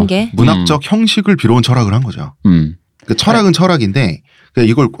와서 쓰는 게 문학적 형식을 빌어온 철학을 한 거죠. 그러니까 철학은 철학인데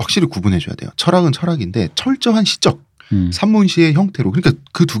그러니까 이걸 확실히 구분해 줘야 돼요. 철학은 철학인데 철저한 시적 산문시의 형태로 그러니까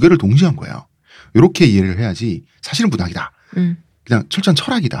그 두 개를 동시에 한 거예요. 이렇게 이해를 해야지 사실은 문학이다. 그냥 철저한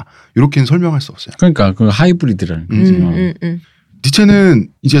철학이다. 이렇게는 설명할 수 없어요. 그러니까 그 하이브리드라는 거죠. 니체는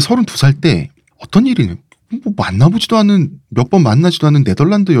이제 32살 때 어떤 일이 뭐 만나보지도 않은 몇 번 만나지도 않은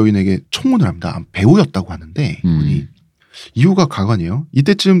네덜란드 여인에게 청혼을 합니다. 배우였다고 하는데 이유가 가관이에요.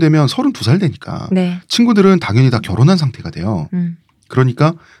 이때쯤 되면 32살 되니까 네. 친구들은 당연히 다 결혼한 상태가 돼요.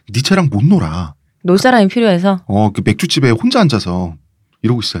 그러니까 니체랑 못 놀아. 놀 사람이 필요해서. 그 맥주집에 혼자 앉아서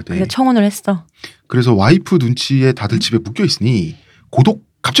이러고 있어야 돼. 그래서 청혼을 했어. 그래서 와이프 눈치에 다들 집에 묶여 있으니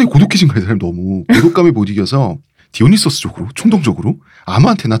갑자기 고독해진 거야. 사람이 너무 고독감에 못 이겨서 디오니소스 쪽으로 충동적으로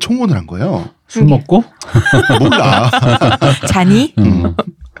아무한테나 청혼을 한 거예요. 술 먹고? 몰라. 잔이?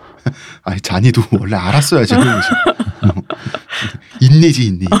 아니 잔이도 원래 알았어야지.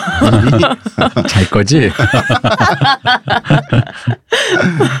 인니지. 잘 거지?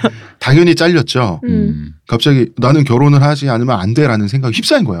 당연히 잘렸죠. 갑자기 나는 결혼을 하지 않으면 안 돼라는 생각이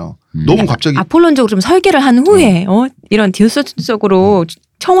휩싸인 거예요. 너무 갑자기 아폴론적으로 좀 설계를 한 후에 이런 디오니소스적으로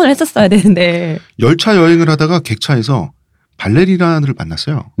청혼을 했었어야 되는데. 열차 여행을 하다가 객차에서 발레리나를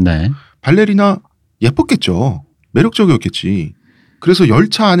만났어요. 네. 발레리나 예뻤겠죠. 매력적이었겠지. 그래서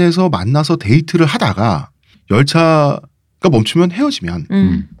열차 안에서 만나서 데이트를 하다가 열차가 멈추면 헤어지면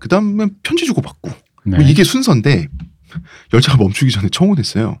그 다음에 편지 주고받고 네. 이게 순서인데 열차가 멈추기 전에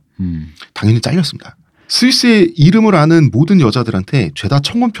청혼했어요. 당연히 잘렸습니다. 스위스의 이름을 아는 모든 여자들한테 죄다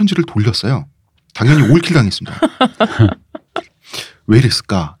청혼 편지를 돌렸어요. 당연히 올킬 당했습니다. 왜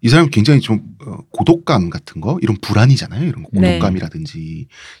이랬을까? 이 사람은 굉장히 좀 고독감 같은 거 이런 불안이잖아요. 이런 거 고독감이라든지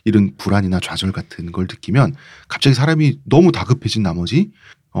이런 불안이나 좌절 같은 걸 느끼면 갑자기 사람이 너무 다급해진 나머지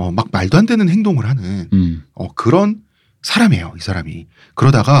막 말도 안 되는 행동을 하는 그런 사람이에요. 이 사람이.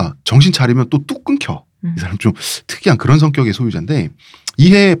 그러다가 정신 차리면 또 뚝 끊겨. 이 사람 좀 특이한 그런 성격의 소유자인데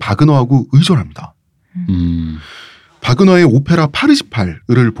이해 바그너하고 의절을 합니다. 바그너의 오페라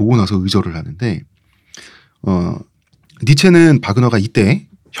파르시팔을 보고 나서 의절을 하는데 니체는 바그너가 이때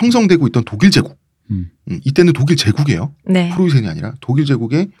형성되고 있던 독일 제국 이때는 독일 제국이에요. 네. 프로이센이 아니라 독일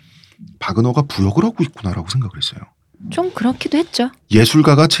제국에 바그너가 부역을 하고 있구나라고 생각을 했어요. 좀 그렇기도 했죠.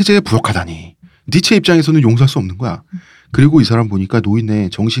 예술가가 체제에 부역하다니. 니체 입장에서는 용서할 수 없는 거야. 그리고 이 사람 보니까 노인네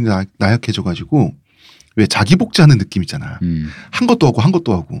정신이 나약해져가지고 왜 자기 복제하는 느낌 있잖아. 한 것도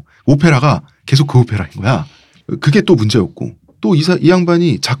하고 오페라가 계속 그 오페라인 거야. 그게 또 문제였고 또 이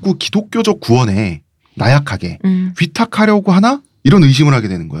양반이 자꾸 기독교적 구원에 나약하게 위탁하려고 하나? 이런 의심을 하게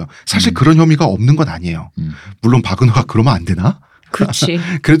되는 거예요. 사실 그런 혐의가 없는 건 아니에요. 물론 바그너가 그러면 안 되나? 그렇지.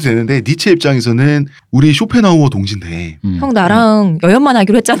 그래도 되는데 니체 입장에서는 우리 쇼펜하우어 동지인데 형 나랑 여연만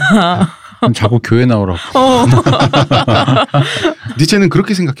하기로 했잖아. 자꾸 교회 나오라고. 니체는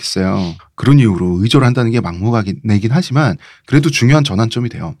그렇게 생각했어요. 그런 이유로 의절을 한다는 게 막무가내긴 하지만 그래도 중요한 전환점이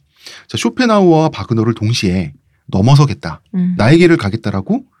돼요. 자, 쇼펜하우어와 바그너를 동시에 넘어서겠다. 나의 길을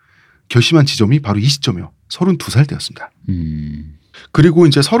가겠다라고 결심한 지점이 바로 이 시점이요. 32살 때였습니다. 그리고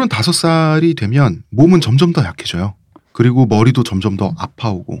이제 35살이 되면 몸은 점점 더 약해져요. 그리고 머리도 점점 더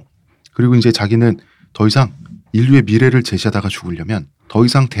아파오고 그리고 이제 자기는 더 이상 인류의 미래를 제시하다가 죽으려면 더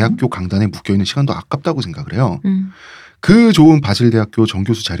이상 대학교 강단에 묶여있는 시간도 아깝다고 생각을 해요. 그 좋은 바질대학교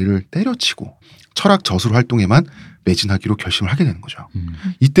정교수 자리를 때려치고 철학 저술 활동에만 매진하기로 결심을 하게 되는 거죠.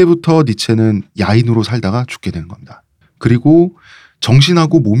 이때부터 니체는 야인으로 살다가 죽게 되는 겁니다. 그리고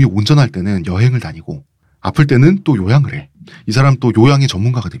정신하고 몸이 온전할 때는 여행을 다니고 아플 때는 또 요양을 해. 이 사람 또 요양의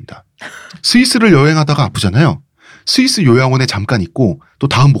전문가가 됩니다. 스위스를 여행하다가 아프잖아요. 스위스 요양원에 잠깐 있고 또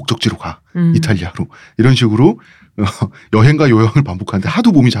다음 목적지로 가. 이탈리아로. 이런 식으로 여행과 요양을 반복하는데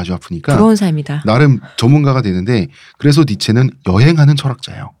하도 몸이 자주 아프니까 부러운 삶이다. 나름 전문가가 되는데 그래서 니체는 여행하는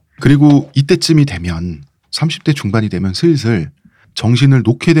철학자예요. 그리고 이때쯤이 되면 30대 중반이 되면 슬슬 정신을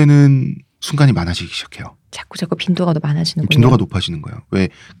놓게 되는 순간이 많아지기 시작해요. 자꾸 빈도가 더 많아지는 거예요. 빈도가 높아지는 거예요. 왜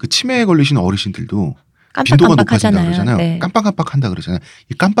그 치매에 걸리신 어르신들도 빈도가 높아진다 그러잖아요. 네. 깜빡깜빡한다 그러잖아요.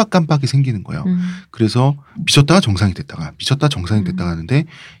 이 깜빡깜빡이 생기는 거예요. 그래서 미쳤다가 정상이 됐다가 미쳤다 정상이 됐다가 하는데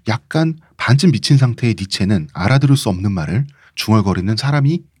약간 반쯤 미친 상태의 니체는 알아들을 수 없는 말을 중얼거리는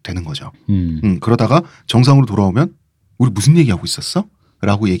사람이 되는 거죠. 그러다가 정상으로 돌아오면 우리 무슨 얘기하고 있었어?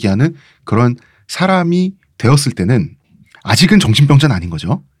 라고 얘기하는 그런 사람이 되었을 때는 아직은 정신병자는 아닌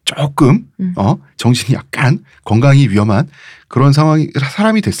거죠. 조금 정신이 약간 건강이 위험한 그런 상황이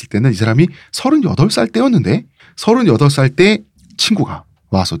사람이 됐을 때는 이 사람이 38살 때였는데 38살 때 친구가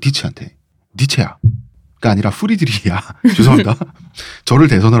와서 니체한테 니체야가 아니라 프리드리히야 죄송합니다. 저를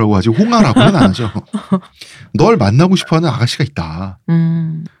대선하라고 하지 홍아라고는 안 하죠. 널 만나고 싶어하는 아가씨가 있다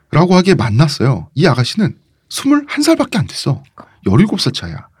라고 하기에 만났어요. 이 아가씨는 21살밖에 안 됐어. 17살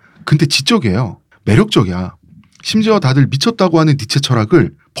차야. 근데 지적이에요. 매력적이야. 심지어 다들 미쳤다고 하는 니체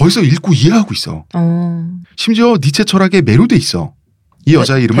철학을 벌써 읽고 이해하고 있어. 심지어 니체 철학에 매료돼 있어. 이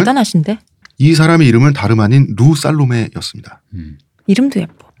여자의 이름은 대단하신데? 이 사람의 이름은 다름 아닌 루 살로메였습니다. 이름도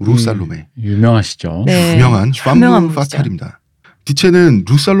예뻐. 루 살로메. 유명하시죠. 네. 유명한 파무 파탈입니다. 니체는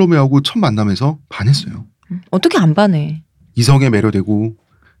루 살로메하고 첫 만남에서 반했어요. 어떻게 안 반해? 이성에 매료되고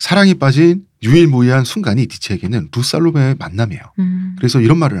사랑에 빠진 유일무이한 순간이 니체에게는 루 살로메의 만남이에요. 그래서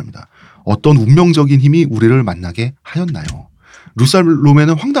이런 말을 합니다. 어떤 운명적인 힘이 우리를 만나게 하였나요?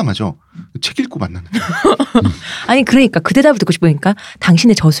 루살로메는 황당하죠. 책 읽고 만났는데. 아니 그러니까 그 대답을 듣고 싶으니까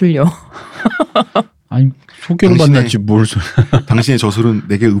당신의 저술요. 아니 소개로 만났지 뭘 당신의 저술은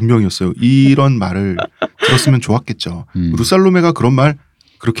내게 운명이었어요. 이런 말을 들었으면 좋았겠죠. 루살로메가 그런 말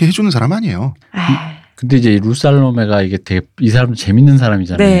그렇게 해주는 사람 아니에요. 근데 이제 루살로메가 이게 되게 이 사람도 재밌는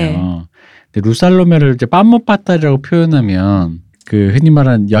사람이잖아요. 네. 근데 루살로메를 이제 빰모빠따리라고 표현하면 그 흔히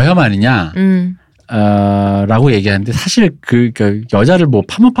말하는 여혐 아니냐? 라고 얘기하는데 사실 그 여자를 뭐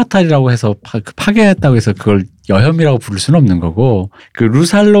파모파탈이라고 해서 파괴했다고 해서 그걸 여혐이라고 부를 수는 없는 거고 그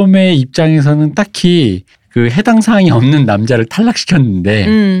루살로메의 입장에서는 딱히 그 해당 사항이 없는 남자를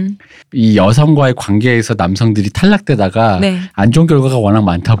탈락시켰는데 이 여성과의 관계에서 남성들이 탈락되다가 네. 안 좋은 결과가 워낙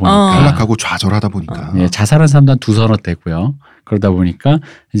많다 보니까 탈락하고 좌절하다 보니까 네, 자살한 사람도 한 2서너 되고요. 그러다 보니까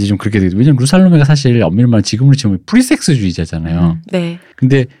이제 좀 그렇게 되고 왜냐면 루살로메가 사실 엄밀히 말하면 지금으로 치면 프리섹스주의자잖아요. 네.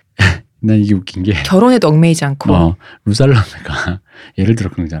 근데 난 이게 웃긴 게 결혼에도 얽매이지 않고 루살로메가 예를 들어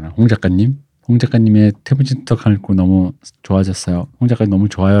그런 거잖아. 홍 작가님의 태부진떡 하고 너무 좋아졌어요. 홍 작가님 너무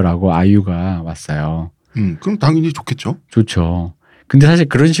좋아요라고 아이유가 왔어요. 그럼 당연히 좋겠죠. 좋죠. 근데 사실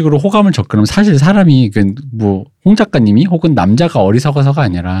그런 식으로 호감을 접근하면 사실 사람이 뭐 홍 작가님이 혹은 남자가 어리석어서가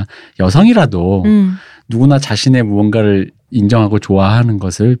아니라 여성이라도 누구나 자신의 무언가를 인정하고 좋아하는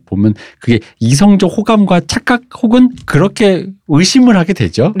것을 보면 그게 이성적 호감과 착각 혹은 그렇게 의심을 하게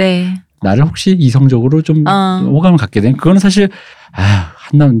되죠. 네. 나를 혹시 이성적으로 좀 호감을 갖게 된 그거는 사실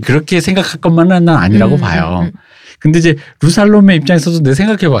한남 그렇게 생각할 것만은 난 아니라고 봐요. 근데 이제 루살로메 입장에서도 내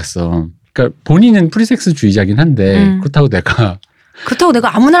생각해봤어. 그러니까 본인은 프리섹스주의자긴 한데 그렇다고 내가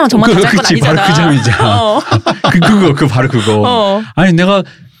아무나랑 정말 다 짤 건 아니잖아. 바로 그 점이잖아. 바로 그거. 아니 내가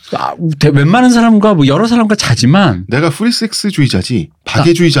웬만한 사람과 뭐 여러 사람과 자지만 내가 프리섹스주의자지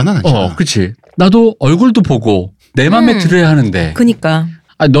박애주의자는 아니잖아. 그렇지. 나도 얼굴도 보고 내 맘에 들어야 하는데. 그니까.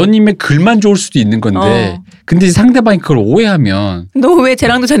 너님의 글만 좋을 수도 있는 건데 근데 상대방이 그걸 오해하면 너 왜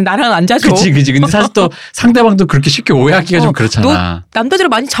쟤랑도 나랑 안 자줘? 그치 근데 사실 또 상대방도 그렇게 쉽게 오해하기가 좀 그렇잖아. 너 남자들을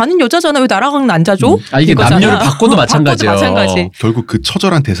많이 자는 여자잖아. 왜 나랑은 안 자줘? 이게 이거잖아. 남녀를 바꿔도 마찬가지예요. 마찬가지. 결국 그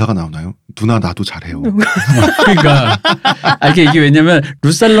처절한 대사가 나오나요? 누나 나도 잘해요. 그러니까 이게 왜냐면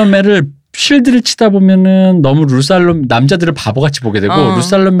루살로메를 쉴드를 치다 보면은 너무 남자들을 바보같이 보게 되고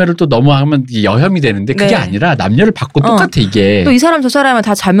루살로메를 또 너무 하면 여혐이 되는데 그게 아니라 남녀를 바꿔 똑같아 이게. 또 이 사람 저 사람은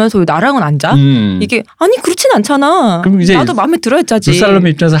다 자면서 왜 나랑은 안 자? 이게 아니 그렇진 않잖아. 그럼 이제 나도 마음에 들어야 짜지. 루살로메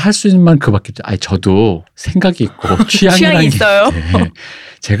입장에서 할 수 있는 말 그밖에 없죠. 저도 생각이 있고 취향이 있어요.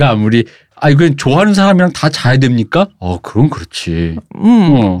 제가 아무리 이건 좋아하는 사람이랑 다 자야 됩니까? 그럼 그렇지.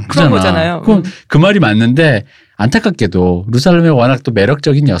 그런 거잖아요. 그럼 그 말이 맞는데 안타깝게도 루살로메가 워낙 또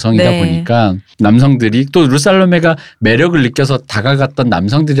매력적인 여성이다 보니까 남성들이 또 루살로메가 매력을 느껴서 다가갔던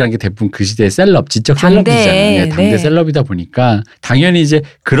남성들이라는 게 대부분 그 시대의 셀럽, 지적 셀럽이잖아요. 당대 셀럽이다 보니까 당연히 이제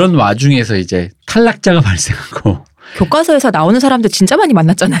그런 와중에서 이제 탈락자가 발생하고 교과서에서 나오는 사람들 진짜 많이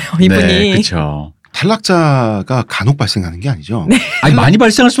만났잖아요. 이분이. 네, 그렇죠. 탈락자가 간혹 발생하는 게 아니죠. 네. 많이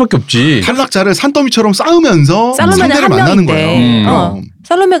발생할 수밖에 없지. 탈락자를 산더미처럼 쌓으면서 상대를 만나는 거예요.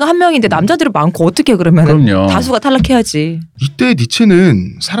 살로메가 한 명인데 남자들은 많고 어떻게 그러면 다수가 탈락해야지. 이때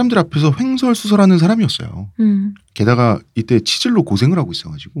니체는 사람들 앞에서 횡설수설하는 사람이었어요. 게다가 이때 치질로 고생을 하고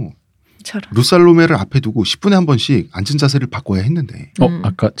있어가지고 루살로메를 앞에 두고 10분에 한 번씩 앉은 자세를 바꿔야 했는데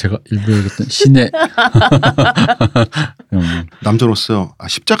아까 제가 일부러 얘기했던 신의 남자로서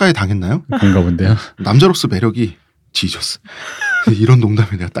십자가에 당했나요? 그런가 본데요. 남자로서 매력이 지저스 이런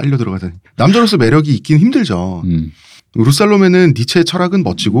농담에 내가 딸려 들어가다니. 남자로서 매력이 있긴 힘들죠. 루살로메는 니체의 철학은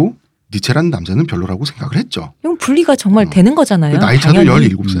멋지고 니체라는 남자는 별로라고 생각을 했죠. 이건 분리가 정말 되는 거잖아요. 나이 차도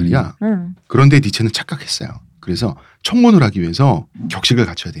 17살이야. 그런데 니체는 착각했어요. 그래서 청혼을 하기 위해서 격식을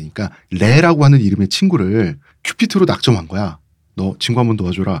갖춰야 되니까 레라고 하는 이름의 친구를 큐피트로 낙점한 거야. 너 친구 한번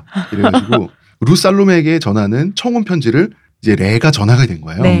도와줘라. 이래가지고 루살로메에게 전하는 청혼 편지를 이제 레가 전하게 된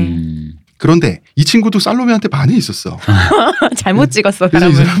거예요. 그런데 이 친구도 살로메한테 반해 있었어. 잘못 찍었어. 그래서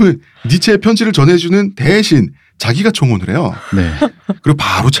이 사람은 니체의 편지를 전해주는 대신 자기가 청혼을 해요. 네. 그리고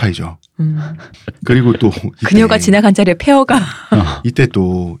바로 차이죠. 그리고 또 그녀가 지나간 자리에 폐허가 이때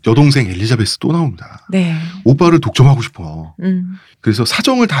또 여동생 엘리자베스 또 나옵니다. 네. 오빠를 독점하고 싶어. 그래서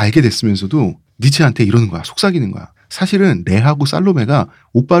사정을 다 알게 됐으면서도 니체한테 이러는 거야. 속삭이는 거야. 사실은 레하고 살로메가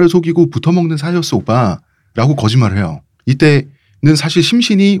오빠를 속이고 붙어먹는 사이였어 오빠라고 거짓말을 해요. 이때는 사실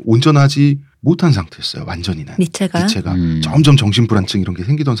심신이 온전하지 못한 상태였어요. 완전히는. 니체가 점점 정신불안증 이런 게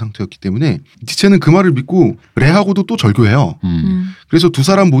생기던 상태였기 때문에 니체는 그 말을 믿고 레하고도 또 절교해요. 그래서 두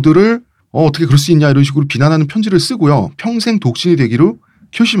사람 모두를 어떻게 그럴 수 있냐 이런 식으로 비난하는 편지를 쓰고요. 평생 독신이 되기로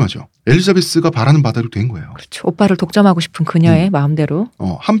결심하죠. 엘리자베스가 바라는 바대로 된 거예요. 그렇죠. 오빠를 독점하고 싶은 그녀의 마음대로.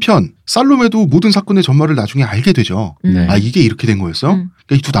 한편 살로메도 모든 사건의 전말을 나중에 알게 되죠. 이게 이렇게 된 거였어?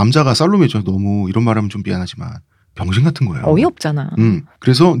 그러니까 이 두 남자가 살로메죠. 너무 이런 말하면 좀 미안하지만 병신 같은 거예요. 어이없잖아.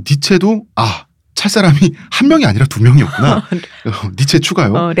 그래서 니체도 찰 사람이 한 명이 아니라 두 명이었구나. 니체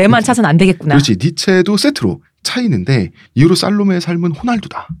추가요. 레만 차선 안 되겠구나. 그렇지. 니체도 세트로 차이는데 이후로 살로메의 삶은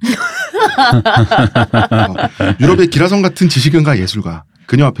호날두다. 유럽의 기라성 같은 지식인과 예술가.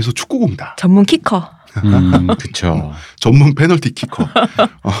 그녀 앞에서 축구공이다. 전문 키커. 그렇죠. 전문 페널티 키커.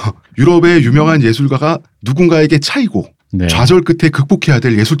 유럽의 유명한 예술가가 누군가에게 차이고 네. 좌절 끝에 극복해야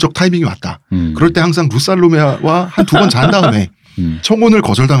될 예술적 타이밍이 왔다. 그럴 때 항상 루살로메와 한 2번 잔 다음에 청혼을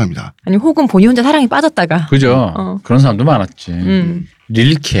거절당합니다. 아니 혹은 본인 혼자 사랑에 빠졌다가. 그죠. 그런 사람도 많았지.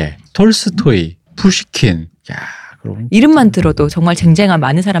 릴케, 톨스토이, 푸시킨. 야, 그럼 이름만 들어도 정말 쟁쟁한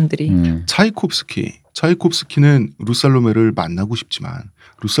많은 사람들이. 차이콥스키는 루살로메를 만나고 싶지만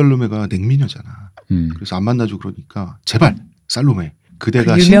루살로메가 냉미녀잖아. 그래서 안 만나줘 그러니까 제발 살로메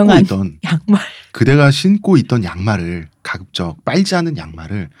그대가 신고 있던 양말. 그대가 신고 있던 양말을 가급적 빨지 않은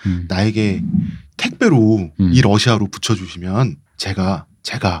양말을 나에게 택배로 이 러시아로 붙여주시면 제가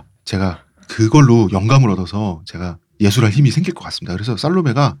그걸로 영감을 얻어서 제가 예술할 힘이 생길 것 같습니다. 그래서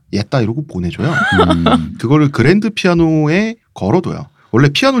살로메가 옛다 이러고 보내줘요. 그거를 그랜드 피아노에 걸어둬요. 원래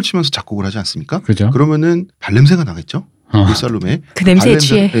피아노를 치면서 작곡을 하지 않습니까? 그죠? 그러면은 발냄새가 나겠죠? 루살로메. 그 냄새에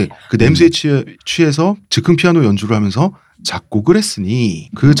취해. 네, 그 냄새에 취해서 즉흥 피아노 연주를 하면서 작곡을 했으니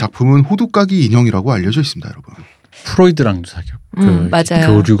그 작품은 호두까기 인형이라고 알려져 있습니다, 여러분. 프로이드랑도 사귀었고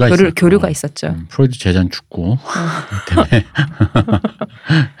맞아요. 교류가 있었죠. 프로이드 재단 죽고 때문에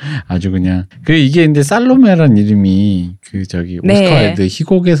아주 그냥 이게 근데 살로메라는 이름이 오스카 와일드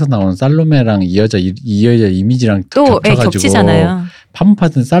희곡에서 나온 살로메랑 이 여자 이미지랑 또 겹쳐가지고 겹치잖아요.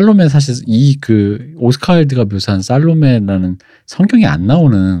 파문파트는 살로메 사실 오스카 와일드가 묘사한 살로메라는 성경에 안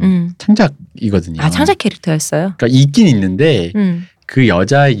나오는 창작이거든요. 창작 캐릭터였어요. 그러니까 있긴 있는데. 그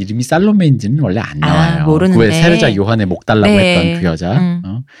여자의 이름이 살로메인지는 원래 안 나와요. 모르는데. 왜 세르자 요한의 목 달라고 했던 그 여자.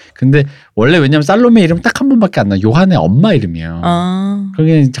 근데 원래 왜냐면 살로메 이름 딱 한 번밖에 안 나와. 요한의 엄마 이름이에요.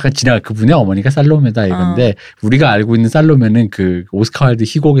 그게 잠깐 지나가 그분의 어머니가 살로메다 이건데 우리가 알고 있는 살로메는 그 오스카 와일드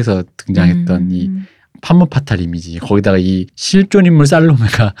희곡에서 등장했던 이 판무파탈 이미지. 거기다가 이 실존 인물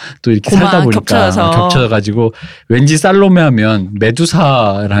살로메가 또 이렇게 살다 보니까 겹쳐가지고 왠지 살로메 하면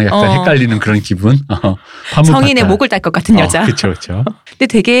메두사랑 약간 헷갈리는 그런 기분. 성인의 목을 딸 것 같은 여자. 그렇죠. 근데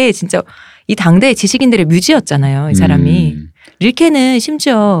되게 진짜 이 당대 지식인들의 뮤즈였잖아요. 이 사람이. 릴케는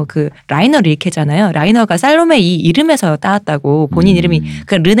심지어 그 라이너 릴케잖아요. 라이너가 살로메 이 이름에서 따왔다고. 본인 이름이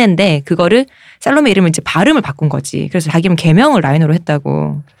그 르네인데 그거를 살로메 이름을 이제 발음을 바꾼 거지. 그래서 자기 이름 개명을 라이너로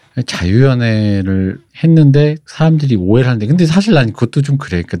했다고. 자유연애를 했는데 사람들이 오해를 하는데 근데 사실 난 그것도 좀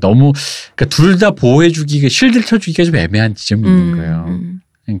그래. 그러니까 둘 다 보호해주기가 실드를 쳐주기가 좀 애매한 지점이 있는 거예요.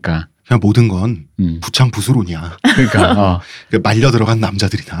 그러니까 그냥 모든 건 부창부수론이야. 그러니까 말려 들어간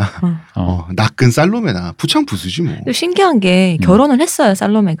남자들이나 낚은 살로메나 부창부수지 뭐. 신기한 게 결혼을 했어요.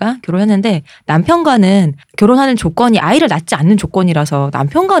 살로메가 결혼했는데 남편과는 결혼하는 조건이 아이를 낳지 않는 조건이라서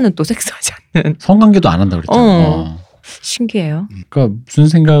남편과는 또 섹스하지 않는. 성관계도 안 한다고 그랬잖아요. 신기해요. 그러니까 무슨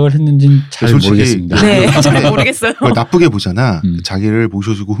생각을 했는지는 잘 모르겠습니다. 네, 잘 모르겠어요. 나쁘게 보잖아. 자기를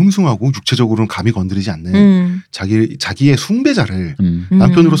모셔주고 흠숭하고 육체적으로는 감히 건드리지 않는 자기의 숭배자를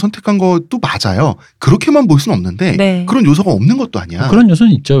남편으로 선택한 것도 맞아요. 그렇게만 볼 수는 없는데 그런 요소가 없는 것도 아니야. 그런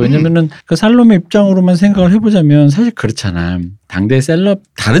요소는 있죠. 왜냐면은 그 살로메 입장으로만 생각을 해보자면 사실 그렇잖아. 당대 셀럽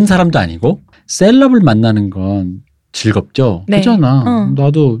다른 사람도 아니고 셀럽을 만나는 건 즐겁죠. 그잖아.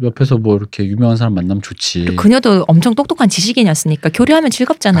 나도 옆에서 뭐 이렇게 유명한 사람 만나면 좋지. 그녀도 엄청 똑똑한 지식인이었으니까 교류하면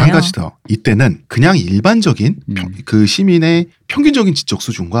즐겁잖아요. 한 가지 더. 이때는 그냥 일반적인 그 시민의 평균적인 지적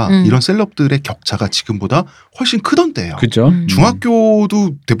수준과 이런 셀럽들의 격차가 지금보다 훨씬 크던 때예요. 그죠.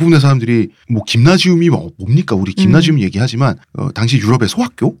 중학교도 대부분의 사람들이 뭐 김나지움이 뭡니까? 우리 김나지움 얘기하지만 당시 유럽의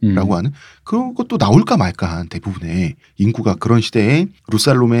소학교라고 하는 그런 것도 나올까 말까 한 대부분의 인구가 그런 시대에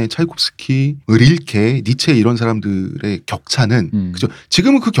루살로메, 차이콥스키, 릴케, 니체 이런 사람들의 격차는 그죠.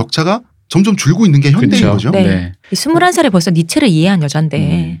 지금은 그 격차가 점점 줄고 있는 게 현대인 거죠. 네. 21살에 벌써 니체를 이해한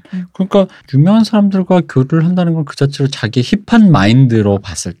여잔데. 그러니까 유명한 사람들과 교류를 한다는 건 그 자체로 자기 힙한 마인드로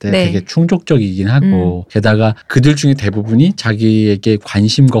봤을 때 되게 충족적이긴 하고 게다가 그들 중에 대부분이 자기에게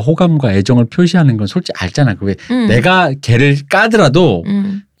관심과 호감과 애정을 표시하는 건 솔직히 알잖아. 왜 내가 걔를 까더라도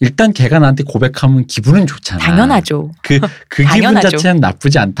일단 걔가 나한테 고백하면 기분은 좋잖아. 당연하죠. 그 기분 자체는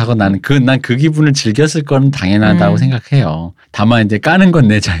나쁘지 않다고 난 그 기분을 즐겼을 거는 당연하다고 생각해요. 다만 이제 까는 건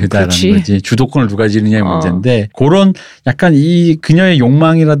내 자유다라는 거지. 주도권을 누가 지느냐의 문제인데 그런 약간 이 그녀의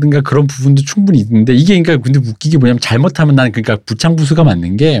욕망이라든가 그런 부분도 충분히 있는데 이게 그러니까 근데 웃기게 뭐냐면 잘못하면 나는 그러니까 부창부수가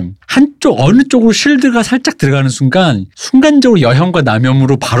맞는 게 한쪽 어느 쪽으로 실드가 살짝 들어가는 순간적으로 여형과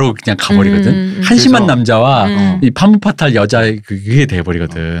남혐으로 바로 그냥 가버리거든. 한심한 남자와 이 파무파탈 여자의 그게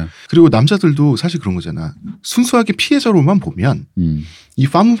돼버리거든. 그리고 남자들도 사실 그런 거잖아. 순수하게 피해자로만 보면 이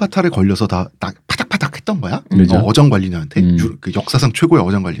파무파탈에 걸려서 다 파닥파닥 했던 거야. 거야. 그렇죠. 어정관리녀한테 그 역사상 최고의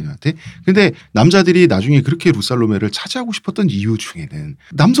어정관리녀한테. 근데 남자들이 나중에 그렇게 루살로메를 차지하고 싶었던 이유 중에는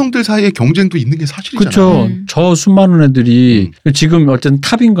남성들 사이에 경쟁도 있는 게 사실이잖아. 그렇죠. 저 수많은 애들이 지금 어쨌든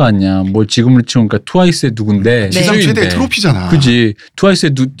탑인 거 아니야. 뭐 지금으로 치면 그러니까 트와이스의 누군데 지상 최대 트로피잖아. 그지.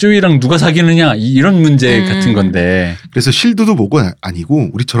 트와이스의 쪼이랑 누가 사귀느냐 이런 문제 같은 건데. 그래서 실드도 뭐가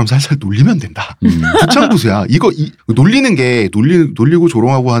아니고 우리처럼 살살 놀리면 된다. 부창부수야. 이거 놀리는 게 놀리고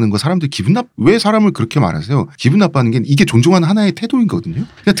조롱하고 하는 거 사람들 왜 사람을 그렇게 말하세요? 기분 나빠하는 게 이게 존중하는 하나의 태도인거든요.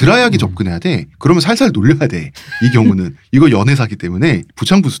 그냥 드라이하게 접근해야 돼. 그러면 살살 놀려야 돼. 이 경우는 이거 연애사기 때문에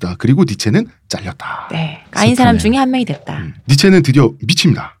부창부수다. 그리고 니체는 잘렸다. 네, 까인 사람 중에 한 명이 됐다. 니체는 드디어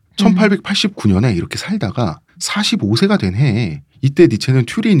미칩니다. 1889년에 이렇게 살다가 45세가 된 해에 이때 니체는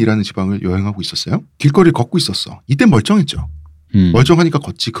튜린이라는 지방을 여행하고 있었어요. 길거리를 걷고 있었어. 이땐 멀쩡했죠. 멀쩡하니까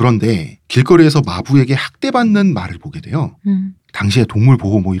걷지. 그런데 길거리에서 마부에게 학대받는 말을 보게 돼요. 당시에 동물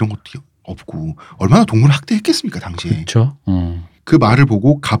보호 뭐 이런 것도 없고 얼마나 동물을 학대했겠습니까 당시에. 그렇죠. 그 말을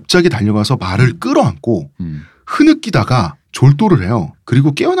보고 갑자기 달려가서 말을 끌어안고 흐느끼다가 졸도를 해요.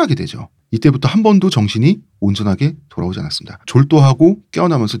 그리고 깨어나게 되죠. 이때부터 한 번도 정신이 온전하게 돌아오지 않았습니다. 졸도하고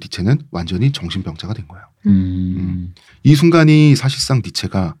깨어나면서 니체는 완전히 정신병자가 된 거예요. 이 순간이 사실상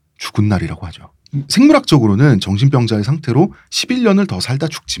니체가 죽은 날이라고 하죠. 생물학적으로는 정신병자의 상태로 11년을 더 살다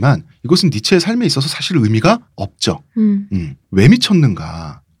죽지만 이것은 니체의 삶에 있어서 사실 의미가 없죠. 왜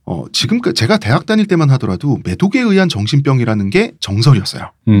미쳤는가. 지금 제가 대학 다닐 때만 하더라도 매독에 의한 정신병이라는 게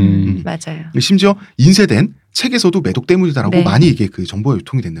정설이었어요. 맞아요. 심지어 인쇄된 책에서도 매독 때문이다라고 네. 많이 이게 그 정보가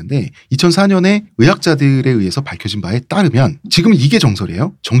유통이 됐는데 2004년에 의학자들에 의해서 밝혀진 바에 따르면 지금 이게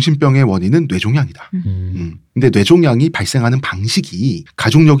정설이에요. 정신병의 원인은 뇌종양이다. 근데 뇌종양이 발생하는 방식이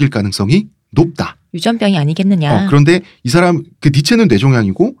가족력일 가능성이 높다. 유전병이 아니겠느냐. 그런데 이 사람 그 니체는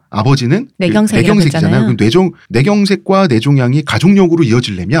뇌종양이고 아버지는 뇌경색이잖아요. 뇌경색과 뇌종양이 가족력으로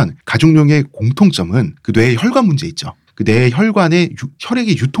이어지려면 가족력의 공통점은 그 뇌의 혈관 문제 있죠. 그 뇌의 혈관에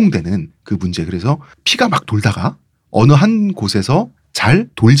혈액이 유통되는 그 문제. 그래서 피가 막 돌다가 어느 한 곳에서 잘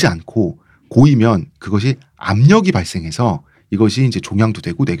돌지 않고 고이면 그것이 압력이 발생해서 이것이 이제 종양도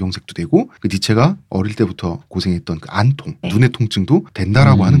되고 뇌경색도 되고 그 니체가 어릴 때부터 고생했던 그 안통, 눈의 통증도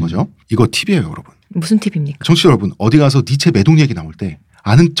된다라고 하는 거죠. 이거 팁이에요, 여러분. 무슨 팁입니까? 청취자 여러분, 어디 가서 니체 매독 얘기 나올 때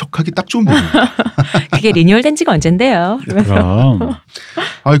아는 척하기 딱 좋은 메뉴입니다. 그게 리뉴얼된 지가 언젠데요. 그럼.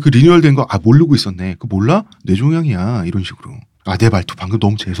 그 리뉴얼된 거 모르고 있었네. 그 몰라? 뇌종양이야. 이런 식으로. 내 말투 방금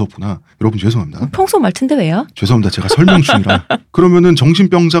너무 재수없구나. 여러분 죄송합니다. 평소 말투인데 왜요? 죄송합니다. 제가 설명 중이라. 그러면은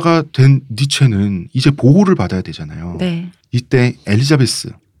정신병자가 된 니체는 이제 보호를 받아야 되잖아요. 네. 이때 엘리자베스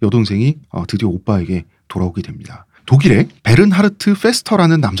여동생이 드디어 오빠에게 돌아오게 됩니다. 독일에 베른하르트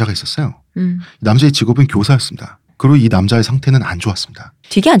페스터라는 남자가 있었어요. 남자의 직업은 교사였습니다. 그리고 이 남자의 상태는 안 좋았습니다.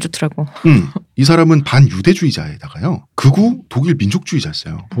 되게 안 좋더라고. 이 사람은 반유대주의자에다가요. 극우 독일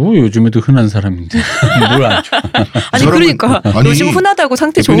민족주의자였어요. 뭐 요즘에도 흔한 사람인데 뭘 안 좋아. 아니 그러니까 요즘 흔하다고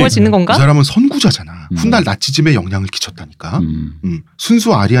상태 좋아지는 건가? 이 사람은 선구자잖아. 훗날 나치즘에 영향을 끼쳤다니까.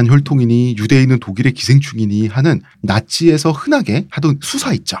 순수 아리안 혈통이니 유대인은 독일의 기생충이니 하는 나치에서 흔하게 하던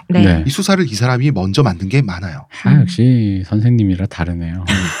수사 있죠. 네. 이 수사를 이 사람이 먼저 만든 게 많아요. 역시 선생님이라 다르네요.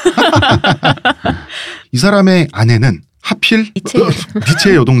 이 사람의 아내는 하필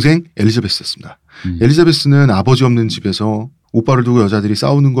니체의 여동생 엘리자베스였습니다. 엘리자베스는 아버지 없는 집에서 오빠를 두고 여자들이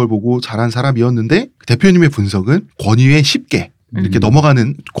싸우는 걸 보고 자란 사람이었는데 대표님의 분석은 권위에 쉽게 이렇게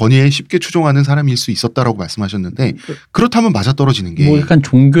넘어가는 권위에 쉽게 추종하는 사람일 수 있었다라고 말씀하셨는데 그렇다면 맞아떨어지는 게 뭐 약간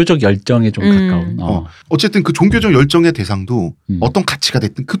종교적 열정에 좀 가까운. 어쨌든 그 종교적 열정의 대상도 어떤 가치가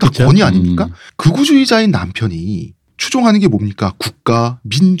됐든 그다 권위 아닙니까? 극우주의자인 남편이 추종하는 게 뭡니까? 국가,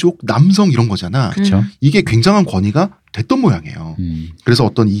 민족, 남성 이런 거잖아. 그쵸. 이게 굉장한 권위가 됐던 모양이에요. 그래서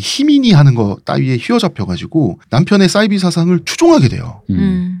어떤 이 희민이 하는 거 따위에 휘어잡혀가지고 남편의 사이비 사상을 추종하게 돼요.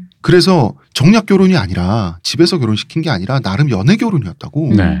 그래서 정략 결혼이 아니라 집에서 결혼시킨 게 아니라 나름 연애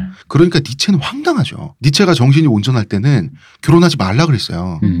결혼이었다고. 네. 그러니까 니체는 황당하죠. 니체가 정신이 온전할 때는 결혼하지 말라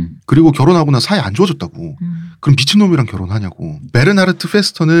그랬어요. 그리고 결혼하고 나서 사이 안 좋아졌다고. 그럼 미친놈이랑 결혼하냐고. 베르나르트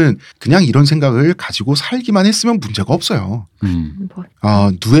페스터는 그냥 이런 생각을 가지고 살기만 했으면 문제가 없어요.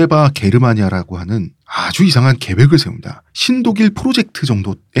 누에바 게르마니아라고 하는 아주 이상한 계획을 세웁니다. 신독일 프로젝트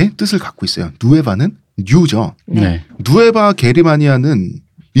정도의 뜻을 갖고 있어요. 누에바는 뉴죠. 네. 누에바 게르마니아는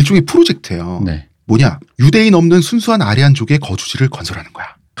일종의 프로젝트예요. 네. 뭐냐? 유대인 없는 순수한 아리안족의 거주지를 건설하는 거야.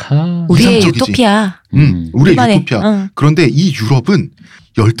 우리의 이상적이지. 유토피아. 우리의 유토피아. 그런데 이 유럽은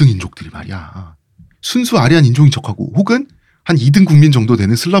열등인족들이 말이야. 순수 아리안 인종인 척하고 혹은 한 2등 국민 정도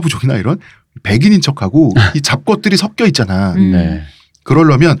되는 슬라브족이나 이런 백인인 척하고 이 잡것들이 섞여 있잖아. 네.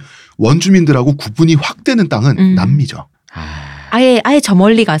 그러려면 원주민들하고 구분이 확 되는 땅은 남미죠. 아예 저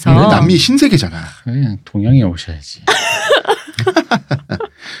멀리 가서. 남미 신세계잖아. 그냥 동양에 오셔야지.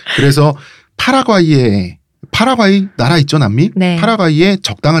 그래서 파라과이에 파라과이 나라 있죠, 남미? 네. 파라과이에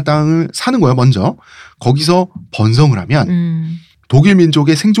적당한 땅을 사는 거예요, 먼저. 거기서 번성을 하면 독일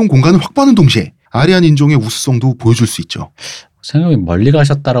민족의 생존 공간을 확보하는 동시에 아리안 인종의 우수성도 보여줄 수 있죠. 생각이 멀리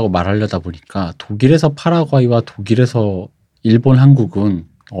가셨다라고 말하려다 보니까 독일에서 파라과이와 독일에서 일본, 한국은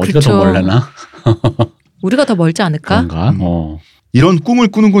어디가 그쵸. 더 멀려나? 우리가 더 멀지 않을까? 그런가? 이런 꿈을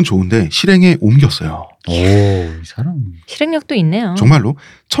꾸는 건 좋은데 실행에 옮겼어요. 오, 이 사람. 실행력도 있네요. 정말로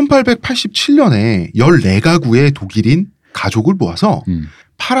 1887년에 14가구의 독일인 가족을 모아서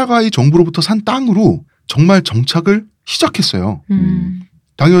파라과이 정부로부터 산 땅으로 정말 정착을 시작했어요.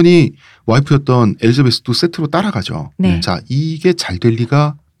 당연히 와이프였던 엘리자베스도 세트로 따라가죠. 네. 자, 이게 잘 될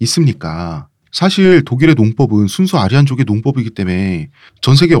리가 있습니까? 사실 독일의 농법은 순수 아리안족의 농법이기 때문에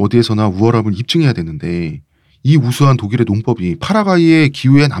전 세계 어디에서나 우월함을 입증해야 되는데 이 우수한 독일의 농법이 파라과이의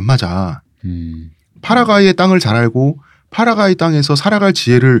기후엔 안 맞아. 파라과이의 땅을 잘 알고 파라과이 땅에서 살아갈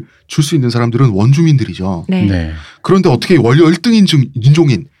지혜를 줄 수 있는 사람들은 원주민들이죠. 네. 네. 그런데 어떻게 월등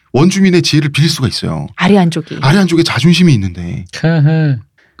인종인 원주민의 지혜를 빌릴 수가 있어요. 아리안족이. 아리안족의 자존심이 있는데.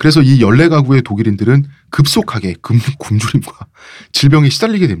 그래서 이 14가구의 독일인들은 급속하게 굶주림과 질병에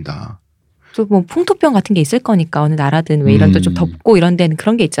시달리게 됩니다. 또 뭐 풍토병 같은 게 있을 거니까 어느 나라든 왜 이런 또 좀 덥고 이런 데는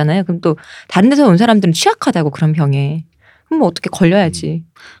그런 게 있잖아요. 그럼 또 다른 데서 온 사람들은 취약하다고 그런 병에. 그럼 뭐 어떻게 걸려야지.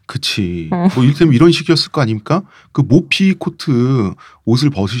 그치. 뭐 이를테면 이런 식이었을 거 아닙니까? 그 모피 코트 옷을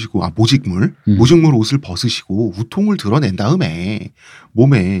벗으시고 모직물 옷을 벗으시고 우통을 드러낸 다음에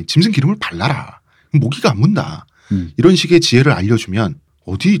몸에 짐승 기름을 발라라. 모기가 안 문다. 이런 식의 지혜를 알려주면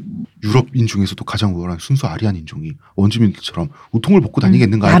어디 유럽 인중에서도 가장 우월한 순수 아리안 인종이 원주민들처럼 우통을 벗고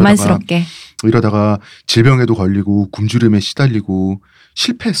다니겠는가. 야만스럽게. 이러다가 질병에도 걸리고 굶주림에 시달리고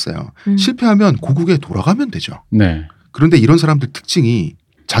실패했어요. 실패하면 고국에 돌아가면 되죠. 네. 그런데 이런 사람들 특징이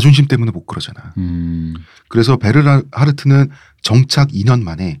자존심 때문에 못 그러잖아. 그래서 베르하르트는 정착 2년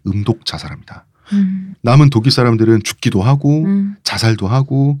만에 음독 자살합니다. 남은 독일 사람들은 죽기도 하고 자살도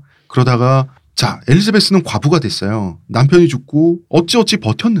하고 그러다가 자, 엘리자베스는 과부가 됐어요. 남편이 죽고 어찌어찌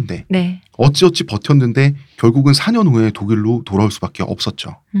버텼는데 결국은 4년 후에 독일로 돌아올 수밖에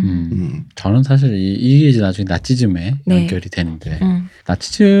없었죠. 저는 사실 이게 이제 나중에 나치즘에 연결이 되는데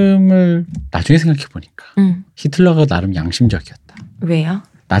나치즘을 나중에 생각해 보니까 히틀러가 나름 양심적이었다. 왜요?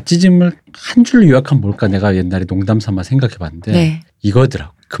 나치즘을 한 줄로 요약하면 뭘까 내가 옛날에 농담 삼아 생각해 봤는데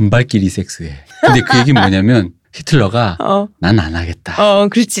이거더라고. 금발끼리 섹스해. 근데 그 얘기는 뭐냐면 히틀러가 난 안 하겠다.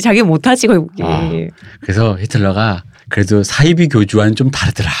 그렇지. 자기 못하지 거기. 그래서 히틀러가 그래도 사이비 교주와는 좀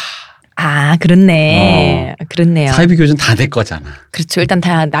다르더라. 아, 그렇네. 그렇네요. 사이비 교주는 다 내 거잖아. 그렇죠. 일단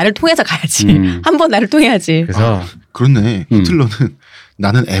다 나를 통해서 가야지. 한 번 나를 통해야지. 그래서 그렇네. 히틀러는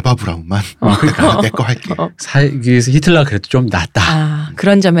나는 에바 브라운만 내 거 할게. 그래서 히틀러가 그래도 좀 낫다.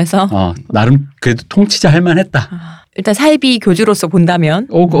 그런 점에서 나름 그래도 통치자 할 만했다. 일단 사이비 교주로서 본다면.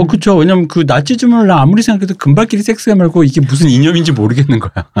 그렇죠. 왜냐면 그 나치즘을 아무리 생각해도 금발끼리 섹스해 말고 이게 무슨 이념인지 모르겠는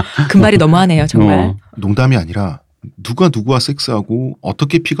거야. 금발이 너무하네요, 정말. 농담이 아니라 누가 누구와 섹스하고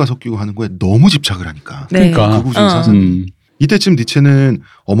어떻게 피가 섞이고 하는 거에 너무 집착을 하니까. 네. 그러니까 그 부분 사상. 이때쯤 니체는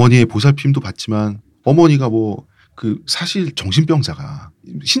어머니의 보살핌도 받지만 어머니가 사실 정신병자가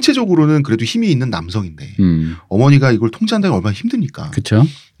신체적으로는 그래도 힘이 있는 남성인데 어머니가 이걸 통제한다는 게 얼마나 힘드니까. 그렇죠.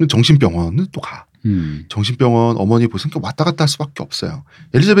 정신병원은 또 가. 정신병원 어머니 보니까 왔다 갔다 할 수밖에 없어요.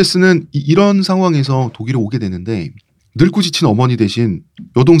 엘리자베스는 이런 상황에서 독일에 오게 되는데 늙고 지친 어머니 대신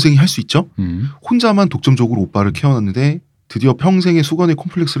여동생이 할 수 있죠. 혼자만 독점적으로 오빠를 키워놨는데 드디어 평생의 수건의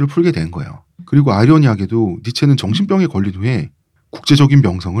콤플렉스를 풀게 된 거예요. 그리고 아이러니하게도 니체는 정신병에 걸린 후에 국제적인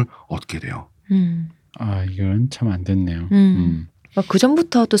명성을 얻게 돼요. 이건 참 안 됐네요. 그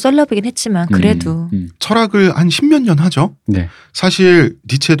전부터 또 썰러보긴 했지만 그래도 철학을 한 10몇 년 하죠. 네. 사실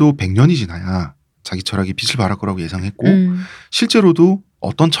니체도 100년이 지나야 자기 철학이 빛을 발할 거라고 예상했고 실제로도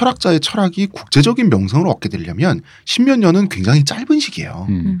어떤 철학자의 철학이 국제적인 명성을 얻게 되려면 10몇 년은 굉장히 짧은 시기예요.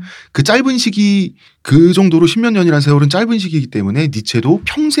 그 짧은 시기 그 정도로 10몇 년이라는 세월은 짧은 시기이기 때문에 니체도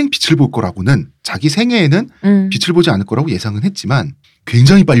평생 빛을 볼 거라고는 자기 생애에는 빛을 보지 않을 거라고 예상은 했지만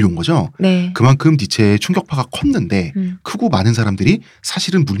굉장히 빨리 온 거죠. 네. 그만큼 니체의 충격파가 컸는데 크고 많은 사람들이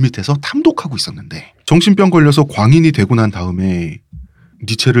사실은 물밑에서 탐독하고 있었는데 정신병 걸려서 광인이 되고 난 다음에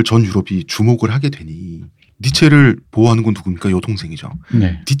니체를 전 유럽이 주목을 하게 되니 니체를 보호하는 건 누굽니까? 여동생이죠.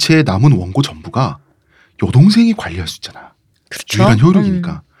 네. 니체의 남은 원고 전부가 여동생이 관리할 수 있잖아. 그렇죠. 유일한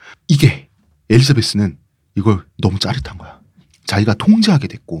효력이니까. 이게 엘리자베스는 이걸 너무 짜릿한 거야. 자기가 통제하게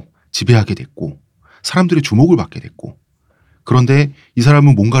됐고 지배하게 됐고 사람들의 주목을 받게 됐고 그런데 이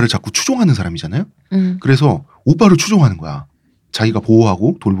사람은 뭔가를 자꾸 추종하는 사람이잖아요. 그래서 오빠를 추종하는 거야. 자기가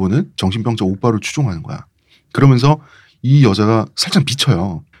보호하고 돌보는 정신병자 오빠를 추종하는 거야. 그러면서 이 여자가 살짝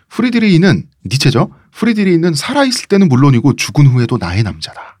미쳐요. 프리드리히는 니체죠. 프리드리히는 살아있을 때는 물론이고 죽은 후에도 나의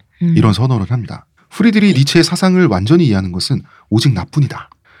남자다. 이런 선언을 합니다. 프리드리히 니체의 사상을 완전히 이해하는 것은 오직 나뿐이다.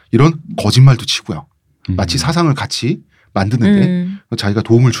 이런 거짓말도 치고요. 마치 사상을 같이 만드는데 자기가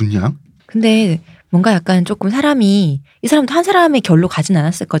도움을 준 양. 근데 뭔가 약간 조금 사람이 이 사람도 한 사람의 결로 가진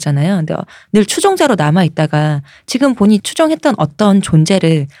않았을 거잖아요. 근데 늘 추종자로 남아 있다가 지금 본인이 추종했던 어떤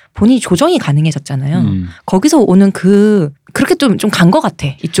존재를 본인이 조정이 가능해졌잖아요. 거기서 오는 그렇게 좀 간 것 같아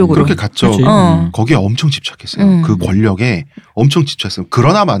이쪽으로. 그렇게 갔죠. 거기에 엄청 집착했어요. 그 권력에 엄청 집착했어요.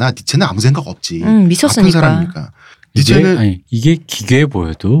 그러나 마나 니체는 아무 생각 없지. 미쳤으니까. 아픈 사람이니까. 니체는 이게 기괴해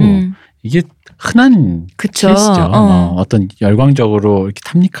보여도 이게 흔한 케이스죠. 어떤 열광적으로 이렇게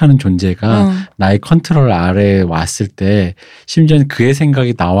탐닉하는 존재가 나의 컨트롤 아래에 왔을 때 심지어는 그의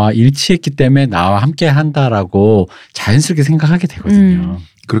생각이 나와 일치했기 때문에 나와 함께 한다라고 자연스럽게 생각하게 되거든요.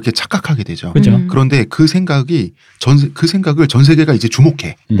 그렇게 착각하게 되죠. 그죠? 그런데 그 생각을 전 세계가 이제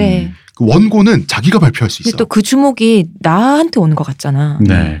주목해. 네. 그 원고는 자기가 발표할 수 있어. 또 그 주목이 나한테 오는 것 같잖아.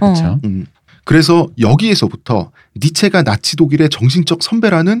 네, 그렇죠. 그래서 여기에서부터 니체가 나치 독일의 정신적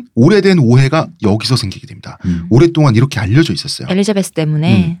선배라는 오래된 오해가 여기서 생기게 됩니다. 오랫동안 이렇게 알려져 있었어요. 엘리자베스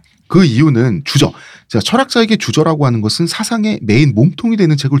때문에. 그 이유는 주저. 철학자에게 주저라고 하는 것은 사상의 메인 몸통이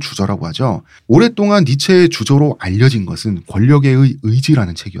되는 책을 주저라고 하죠. 오랫동안 니체의 주저로 알려진 것은 권력의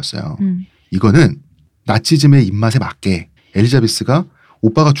의지라는 책이었어요. 이거는 나치즘의 입맛에 맞게 엘리자베스가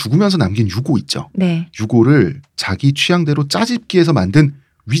오빠가 죽으면서 남긴 유고 있죠. 네. 유고를 자기 취향대로 짜집기해서 만든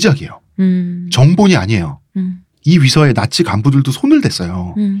위작이에요. 정본이 아니에요. 이 위서에 나치 간부들도 손을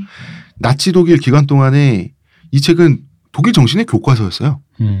댔어요. 나치 독일 기간 동안에 이 책은 독일 정신의 교과서였어요.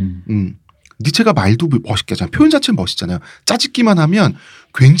 니체가 말도 멋있게 하잖아요. 표현 자체는 멋있잖아요. 짜집기만 하면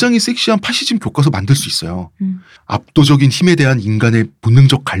굉장히 섹시한 파시즘 교과서 만들 수 있어요. 압도적인 힘에 대한 인간의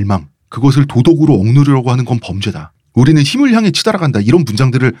본능적 갈망, 그것을 도덕으로 억누르려고 하는 건 범죄다. 우리는 힘을 향해 치달아간다. 이런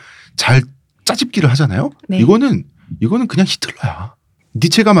문장들을 잘 짜집기를 하잖아요. 네. 이거는 그냥 히틀러야.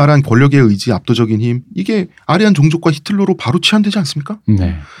 니체가 말한 권력의 의지, 압도적인 힘, 이게 아리안 종족과 히틀러로 바로 치환되지 않습니까?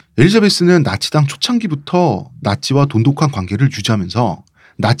 네. 엘리자베스는 나치당 초창기부터 나치와 돈독한 관계를 유지하면서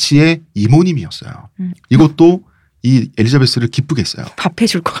나치의 이모님이었어요. 이것도 이 엘리자베스를 기쁘게 했어요. 밥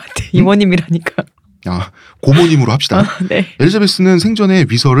해줄 것 같아. 이모님이라니까. 고모님으로 합시다. 네. 엘리자베스는 생전에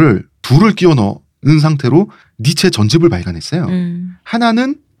위서를 둘을 끼워 넣은 상태로 니체 전집을 발간했어요.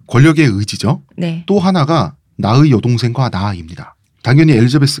 하나는 권력의 의지죠. 네. 또 하나가 나의 여동생과 나입니다. 당연히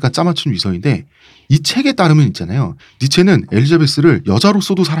엘리자베스가 짜맞춘 위서인데 이 책에 따르면 있잖아요. 니체는 엘리자베스를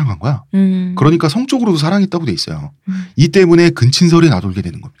여자로서도 사랑한 거야. 그러니까 성적으로도 사랑했다고 돼 있어요. 이 때문에 근친설이 나돌게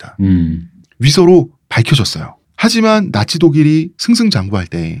되는 겁니다. 위서로 밝혀졌어요. 하지만 나치 독일이 승승장구할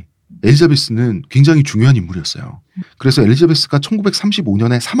때 엘리자베스는 굉장히 중요한 인물이었어요. 그래서 엘리자베스가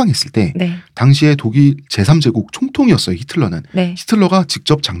 1935년에 사망했을 때 네. 당시에 독일 제3제국 총통이었어요. 히틀러는. 네. 히틀러가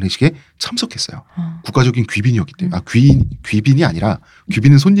직접 장례식에 참석했어요. 국가적인 귀빈이었기 때문에. 귀빈이 아니라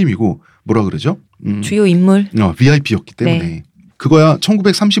귀빈은 손님이고 뭐라 그러죠? 주요 인물. VIP였기 때문에. 네. 그거야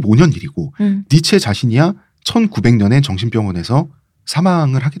 1935년 일이고 니체 자신이야 1900년에 정신병원에서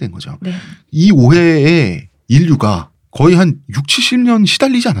사망을 하게 된 거죠. 네. 이 오해에 인류가 거의 한 6, 70년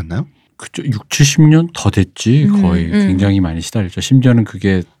시달리지 않았나요? 그죠. 6, 70년 더 됐지. 거의 굉장히 많이 시달렸죠. 심지어는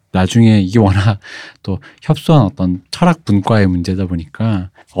그게 나중에 이게 워낙 또 협소한 어떤 철학 분과의 문제다 보니까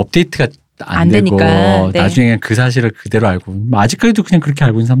업데이트가 안 되고 되니까. 네. 나중에 그 사실을 그대로 알고 아직까지도 그냥 그렇게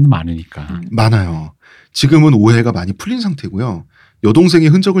알고 있는 사람도 많으니까. 많아요. 지금은 오해가 많이 풀린 상태고요. 여동생의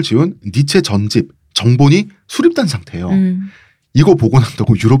흔적을 지운 니체 전집 정본이 수립된 상태예요. 이거 보고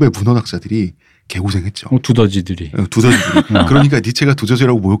난다고 유럽의 문헌학자들이 개고생했죠. 두더지들이. 그러니까 니체가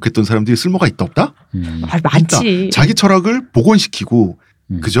두더지라고 모욕했던 사람들이 쓸모가 있다 없다? 많지. 자기 철학을 복원시키고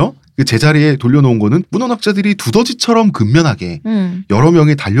그죠? 그 제자리에 돌려놓은 거는 문헌학자들이 두더지처럼 근면하게 여러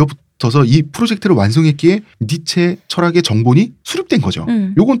명이 달려붙어서 이 프로젝트를 완성했기에 니체 철학의 정본이 수립된 거죠.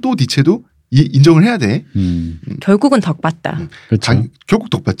 요건 또 니체도 인정을 해야 돼. 결국은 덕받다. 그렇죠. 결국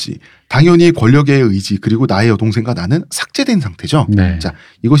덕받지. 당연히 권력의 의지 그리고 나의 여동생과 나는 삭제된 상태죠. 네. 자,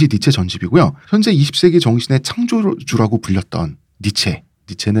 이것이 니체 전집이고요. 현재 20세기 정신의 창조주라고 불렸던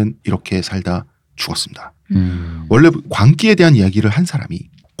니체는 이렇게 살다 죽었습니다. 원래 광기에 대한 이야기를 한 사람이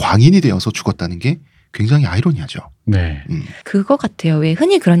광인이 되어서 죽었다는 게 굉장히 아이러니하죠. 네. 그거 같아요. 왜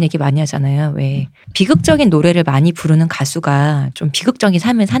흔히 그런 얘기 많이 하잖아요. 왜 비극적인 노래를 많이 부르는 가수가 좀 비극적인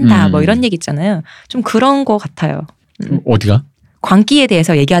삶을 산다. 뭐 이런 얘기 있잖아요. 좀 그런 거 같아요. 어디가? 광기에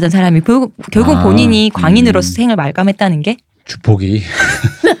대해서 얘기하던 사람이 결국 본인이 광인으로서 생을 말감했다는 게 주폭이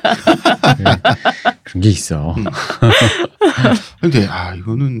그런 게 있어. 근데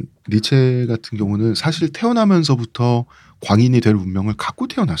이거는 니체 같은 경우는 사실 태어나면서부터 광인이 될 운명을 갖고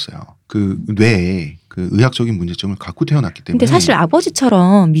태어났어요. 그 뇌에 그 의학적인 문제점을 갖고 태어났기 때문에. 근데 사실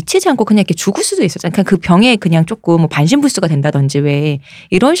아버지처럼 미치지 않고 그냥 이렇게 죽을 수도 있었잖아요. 그냥 그 병에 그냥 조금 뭐 반신불수가 된다든지 왜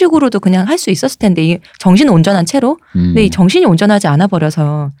이런 식으로도 그냥 할 수 있었을 텐데 이 정신은 온전한 채로 근데 이 정신이 온전하지 않아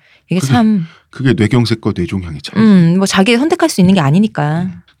버려서 이게 참 그게 뇌경색과 뇌종양의 차이. 뭐 자기 선택할 수 있는 게 아니니까.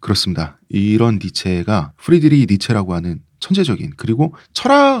 그렇습니다. 이런 니체가 프리드리히 니체라고 하는 천재적인 그리고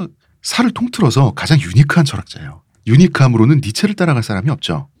철학사를 통틀어서 가장 유니크한 철학자예요. 유니크함으로는 니체를 따라갈 사람이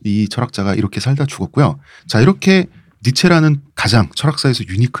없죠. 이 철학자가 이렇게 살다 죽었고요. 자, 이렇게 니체라는 가장 철학사에서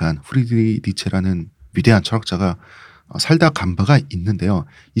유니크한 프리드리히 니체라는 위대한 철학자가 살다 간 바가 있는데요.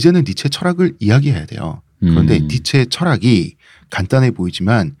 이제는 니체 철학을 이야기해야 돼요. 그런데 니체의 철학이 간단해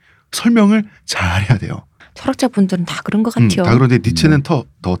보이지만 설명을 잘해야 돼요. 철학자분들은 다 그런 것 같아요. 다 그런데 니체는 더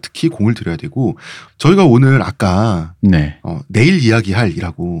특히 공을 들여야 되고 저희가 오늘 아까 내일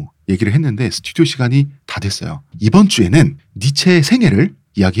이야기할이라고 얘기를 했는데 스튜디오 시간이 다 됐어요. 이번 주에는 니체의 생애를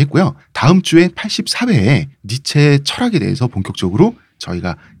이야기했고요. 다음 주에 84회에 니체의 철학에 대해서 본격적으로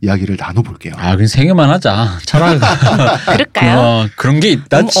저희가 이야기를 나눠볼게요. 그냥 생애만 하자. 철학. 그럴까요? 그런 게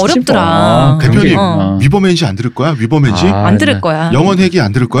있다. 너무 어렵더라. 대표님 위버맨시 안 들을 거야? 위버맨시? 안 들을 거야. 영원 회귀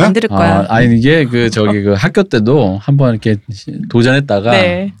안 들을 거야? 안 들을 거야. 아니 이게 그 학교 때도 한번 이렇게 도전했다가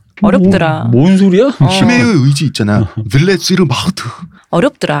어렵더라. 뭔 소리야? 힘의 의지 있잖아. 빌레스르 마흐트.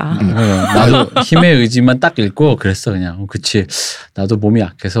 어렵더라. 나도 힘의 의지만 딱 읽고 그랬어 그냥. 그치. 나도 몸이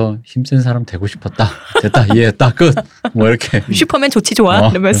약해서 힘센 사람 되고 싶었다. 됐다. 이해했다. 끝. 뭐 이렇게. 슈퍼맨 좋지 좋아.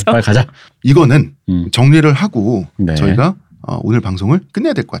 이러면서. 빨리 가자. 이거는 정리를 하고 네. 저희가 오늘 방송을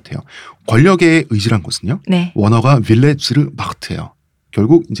끝내야 될 것 같아요. 권력의 의지란 것은요. 네. 원어가 빌레스르 마흐트예요.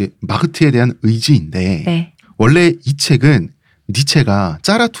 결국 이제 마흐트에 대한 의지인데 원래 이 책은 니체가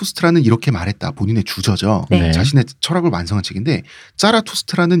짜라투스트라는 이렇게 말했다. 본인의 주저죠. 자신의 철학을 완성한 책인데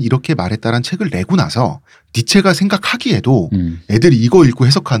짜라투스트라는 이렇게 말했다라는 책을 내고 나서 니체가 생각하기에도 애들이 이거 읽고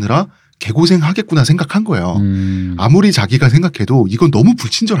해석하느라 개고생하겠구나 생각한 거예요. 아무리 자기가 생각해도 이건 너무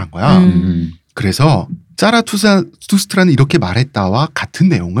불친절한 거야. 그래서 짜라투스트라는 이렇게 말했다와 같은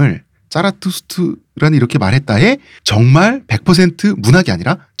내용을 짜라투스트라는 이렇게 말했다에 정말 100% 문학이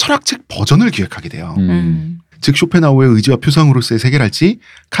아니라 철학책 버전을 기획하게 돼요. 즉 쇼펜하우어의 의지와 표상으로서의 세계랄지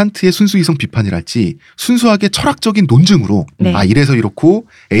칸트의 순수이성 비판이랄지 순수하게 철학적인 논증으로 이래서 이렇고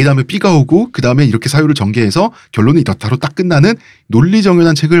A 다음에 B가 오고 그 다음에 이렇게 사유를 전개해서 결론은 이렇다로 딱 끝나는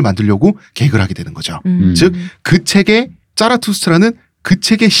논리정연한 책을 만들려고 계획을 하게 되는 거죠. 즉 그 책의 짜라투스트라는 그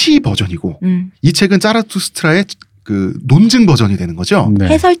책의 시 버전이고 이 책은 짜라투스트라의 그 논증 버전이 되는 거죠.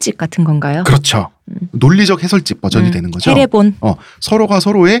 해설집 같은 건가요? 그렇죠. 논리적 해설집 버전이 되는 거죠. 해례본. 서로가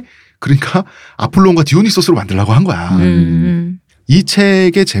서로의 그러니까 아폴론과 디오니소스로 만들려고 한 거야. 이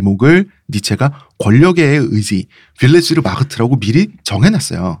책의 제목을 니체가 권력의 의지, 빌레스르 마흐트라고 미리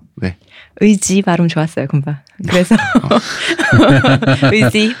정해놨어요. 왜? 의지 발음 좋았어요, 금방. 그래서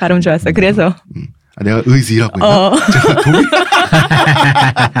의지 발음 좋았어요. 그래서 내가 의지라고 했나? 제가 독일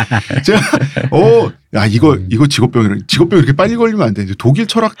야 이거 직업병 이렇게 빨리 걸리면 안 되는데 독일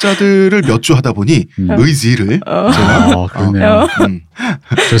철학자들을 몇 주 하다 보니 의지를 제가 그러네요.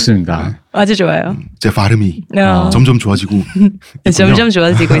 좋습니다. 아주 좋아요. 제 발음이 점점 좋아지고 점점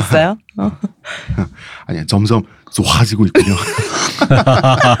좋아지고 있어요. 아니야 점점 좋아지고 있군요.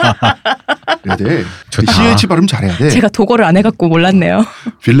 그래야 돼. CH 발음 잘해야 돼. 제가 독어를 안 해갖고 몰랐네요.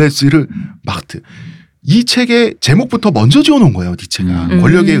 빌레스르 마흐트. 이 책의 제목부터 먼저 지어놓은 거예요. 니체가.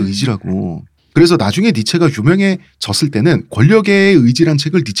 권력의 의지라고. 그래서 나중에 니체가 유명해졌을 때는 권력의 의지란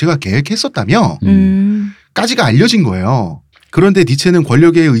책을 니체가 계획했었다며 까지가 알려진 거예요. 그런데 니체는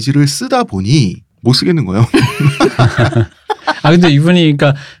권력의 의지를 쓰다 보니 못 쓰겠는 거예요. 근데 이분이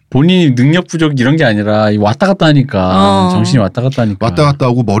그러니까 본인이 능력 부족 이런 게 아니라 왔다 갔다 하니까 정신이 왔다 갔다 하니까 왔다 갔다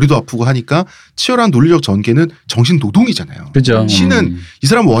하고 머리도 아프고 하니까 치열한 논리적 전개는 정신 노동이잖아요. 그죠. 시는 이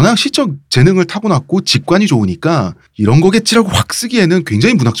사람 워낙 시적 재능을 타고났고 직관이 좋으니까 이런 거겠지라고 확 쓰기에는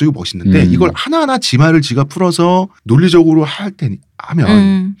굉장히 문학적이고 멋있는데 이걸 하나하나 지말을 지가 풀어서 논리적으로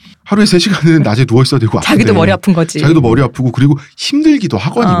하면 하루에 3시간은 낮에 누워 있어야 되고 자기도 머리 아픈 거지. 자기도 머리 아프고 그리고 힘들기도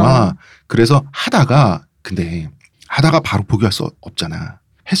하거니와 그래서 하다가 바로 포기할 수 없잖아.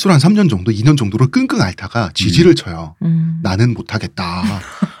 횟수로 한 3년 정도, 2년 정도를 끙끙 앓다가 지지를 쳐요. 나는 못하겠다.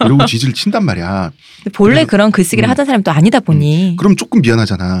 그리고 지지를 친단 말이야. 근데 본래 그런 글쓰기를 하던 사람이 또 아니다 보니. 그럼 조금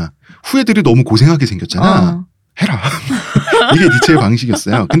미안하잖아. 후배들이 너무 고생하게 생겼잖아. 해라. 이게 니체의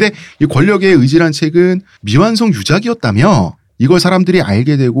방식이었어요. 근데 이 권력의 의지란 책은 미완성 유작이었다며 이걸 사람들이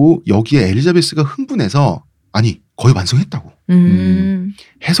알게 되고 여기에 엘리자베스가 흥분해서 거의 완성했다고.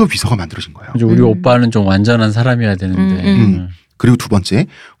 해서 비서가 만들어진 거예요. 우리 오빠는 좀 완전한 사람이어야 되는데. 그리고 두 번째,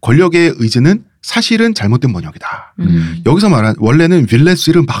 권력의 의지는 사실은 잘못된 번역이다. 여기서 말한 원래는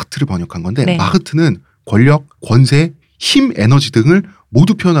빌레스르 마흐트를 번역한 건데 마흐트는 권력, 권세, 힘, 에너지 등을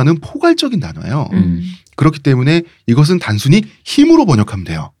모두 표현하는 포괄적인 단어예요. 그렇기 때문에 이것은 단순히 힘으로 번역하면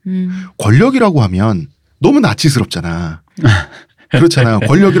돼요. 권력이라고 하면 너무 나치스럽잖아. 그렇잖아요.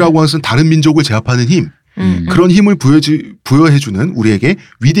 권력이라고 하는 것은 다른 민족을 제압하는 힘. 그런 힘을 부여해주는 우리에게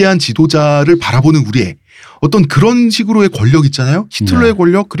위대한 지도자를 바라보는 우리의 어떤 그런 식으로의 권력 있잖아요. 히틀러의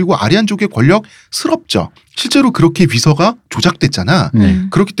권력 그리고 아리안족의 권력스럽죠. 실제로 그렇게 위서가 조작됐잖아.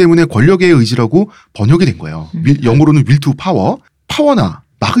 그렇기 때문에 권력의 의지라고 번역이 된 거예요. 영어로는 will to power, 파워나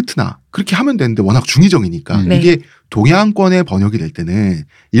마그트나 그렇게 하면 되는데 워낙 중의적이니까 이게 동양권의 번역이 될 때는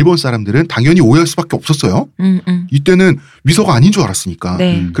일본 사람들은 당연히 오해할 수밖에 없었어요. 이때는 위서가 아닌 줄 알았으니까.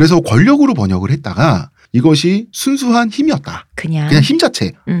 그래서 권력으로 번역을 했다가 이것이 순수한 힘이었다. 그냥 힘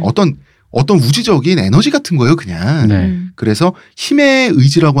자체. 어떤 우주적인 에너지 같은 거예요, 그냥. 그래서 힘의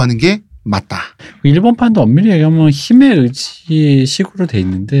의지라고 하는 게 맞다. 일본판도 엄밀히 얘기하면 힘의 의지식으로 돼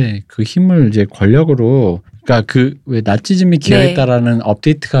있는데 그 힘을 이제 권력으로 그러니까 그 왜 나치즘이 기여했다라는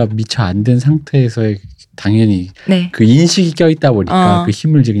업데이트가 미처 안 된 상태에서의 당연히 그 인식이 껴있다 보니까 그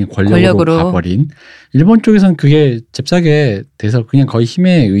힘을 이제 그냥 권력으로 가버린 일본 쪽에서는 그게 잽싸게 돼서 그냥 거의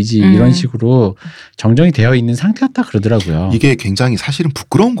힘의 의지 이런 식으로 정정이 되어 있는 상태였다 그러더라고요. 이게 굉장히 사실은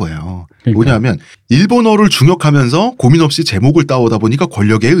부끄러운 거예요. 그러니까. 뭐냐면 일본어를 중역하면서 고민 없이 제목을 따오다 보니까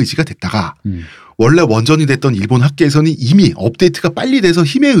권력의 의지가 됐다가 원래 원전이 됐던 일본 학계에서는 이미 업데이트가 빨리 돼서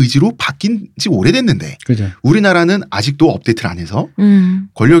힘의 의지로 바뀐 지 오래됐는데 그죠. 우리나라는 아직도 업데이트를 안 해서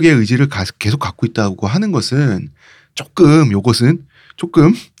권력의 의지를 계속 갖고 있다고 하는 것은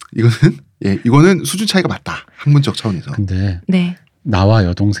이거는 수준 차이가 맞다. 학문적 차원에서. 근데 나와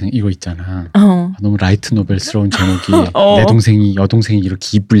여동생 이거 있잖아. 너무 라이트 노벨스러운 제목이 내 동생이 여동생이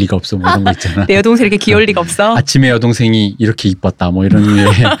이렇게 이쁠 리가 없어 뭐 이런 거 있잖아. 내 여동생이 이렇게 귀여울 리가 없어. 아침에 여동생이 이렇게 이뻤다 뭐 이런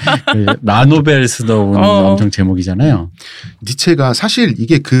게 라노벨스러운 엄청 제목이잖아요. 니체가 사실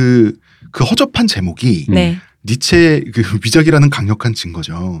이게 그 허접한 제목이 니체 그 위작이라는 강력한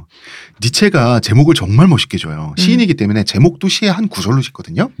증거죠. 니체가 제목을 정말 멋있게 줘요. 시인이기 때문에 제목도 시의 한 구절로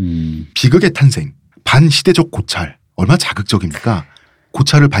짓거든요. 비극의 탄생, 반시대적 고찰. 얼마나 자극적입니까?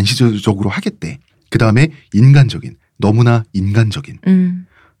 고찰을 반시대적으로 하겠대. 그 다음에 인간적인, 너무나 인간적인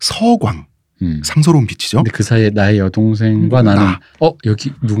서광, 상서로운 빛이죠. 근데 그 사이에 나의 여동생과 나는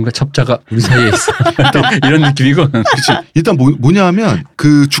여기 누군가 첩자가 우리 사이에 있어. 이런 느낌이고. 그렇지. 일단 뭐냐 하면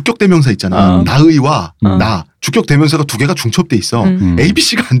그 주격대명사 있잖아. 나의와 나. 주격대명사가 두 개가 중첩돼 있어.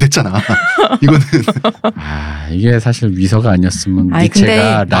 ABC가 안 됐잖아. 이거는. 이게 사실 위서가 아니었으면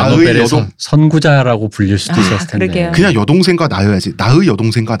니체가 라노벨에서 선구자라고 불릴 수도 있었을 텐데. 그러게요. 그냥 여동생과 나여야지. 나의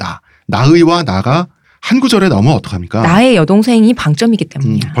여동생과 나. 나의와 나가 한 구절에 나오면 어떡합니까? 나의 여동생이 방점이기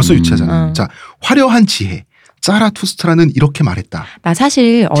때문이야. 벌써 유치하잖아. 자, 화려한 지혜. 자라투스트라는 이렇게 말했다. 나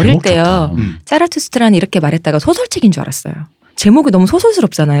사실 어릴 때요. 자라투스트라는 이렇게 말했다가 소설책인 줄 알았어요. 제목이 너무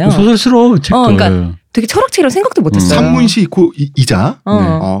소설스럽잖아요. 소설스러워. 책도. 그러니까 되게 철학책이라고 생각도 못했어요. 산문시이자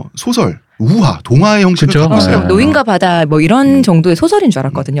소설, 우화, 동화의 형식을 갖고 있어요. 노인과 바다 뭐 이런 정도의 소설인 줄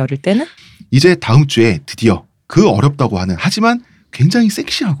알았거든요. 어릴 때는. 이제 다음 주에 드디어 그 어렵다고 하는 하지만 굉장히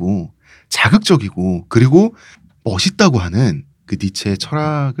섹시하고 자극적이고 그리고 멋있다고 하는 그 니체의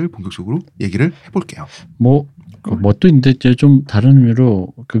철학을 본격적으로 얘기를 해볼게요. 또 있는데 좀 다른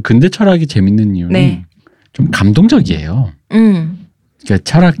의미로 그 근대 철학이 재밌는 이유는 좀 감동적이에요. 그러니까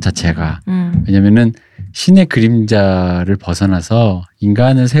철학 자체가 왜냐면은 신의 그림자를 벗어나서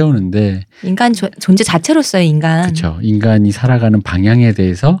인간을 세우는데 인간 존재 자체로서의 인간. 그렇죠. 인간이 살아가는 방향에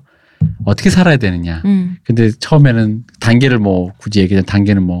대해서 어떻게 살아야 되느냐. 근데 처음에는 단계를 굳이 얘기하자면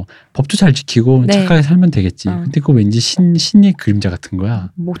단계는 법도 잘 지키고 착하게 살면 되겠지. 근데 그거 왠지 신의 그림자 같은 거야.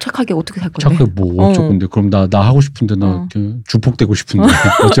 착하게 어떻게 살 건데? 착하게 어쩔 건데. 그럼 나 하고 싶은데 나 주폭되고 싶은데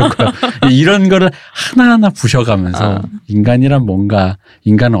어쩔 거야. 이런 거를 하나하나 부셔가면서 인간이란 뭔가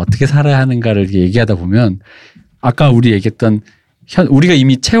인간은 어떻게 살아야 하는가를 얘기하다 보면 아까 우리 얘기했던 우리가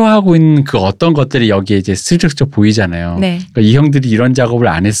이미 체화하고 있는 그 어떤 것들이 여기에 이제 슬쩍슬쩍 보이잖아요. 그러니까 이 형들이 이런 작업을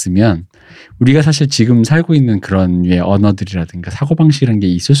안 했으면 우리가 사실 지금 살고 있는 그런 류의 언어들이라든가 사고방식이라는 게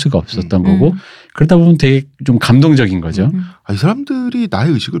있을 수가 없었던 거고 그러다 보면 되게 좀 감동적인 거죠. 이 사람들이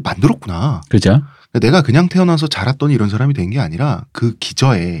나의 의식을 만들었구나. 그죠? 내가 그냥 태어나서 자랐더니 이런 사람이 된 게 아니라 그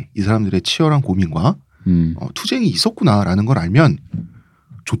기저에 이 사람들의 치열한 고민과 투쟁이 있었구나라는 걸 알면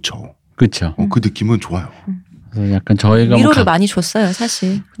좋죠. 그렇죠. 그 느낌은 좋아요. 그래서 약간 저희가 위로를 많이 줬어요,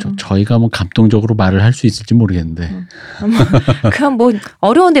 사실. 저희가 감동적으로 말을 할 수 있을지 모르겠는데. 그냥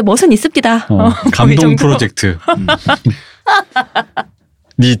어려운데 멋은 있습니다. 감동 프로젝트.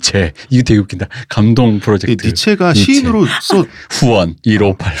 니체. 이거 되게 웃긴다. 감동 프로젝트. 니체가 시인으로서 후원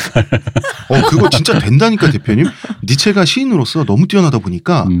 1588. 그거 진짜 된다니까 대표님. 니체가 시인으로서 너무 뛰어나다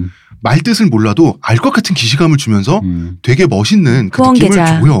보니까 말뜻을 몰라도 알 것 같은 기시감을 주면서 되게 멋있는 그 느낌을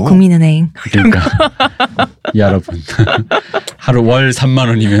줘요. 국민은행. 그러니까 여러분 하루 월 3만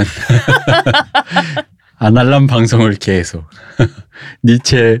원이면 아날람 방송을 계속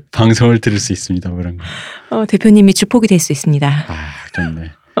니체 방송을 들을 수 있습니다. 뭐 이런 거. 대표님이 주폭이 될 수 있습니다. 아,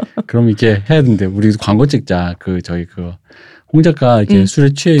 좋네. 그럼 이게 해야 되는데 우리 광고 찍자. 저희 홍 작가 이렇게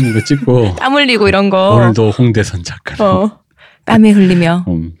술에 취해 있는 거 찍고 땀 흘리고 이런 거. 오늘도 홍대선 작가로 땀에 흘리며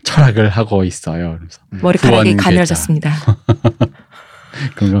철학을 하고 있어요. 그래서 머리카락이 가늘어졌습니다.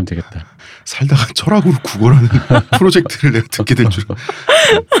 그럼 되겠다. 살다가 철학으로 구걸하는 프로젝트를 내가 듣게 될 줄.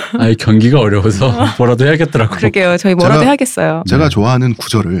 아니 경기가 어려워서 뭐라도 해야겠더라고요. 그러게요. 저희 뭐라도 해야겠어요. 제가 좋아하는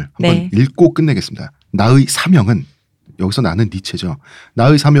구절을 한번 읽고 끝내겠습니다. 나의 사명은, 여기서 나는 니체죠.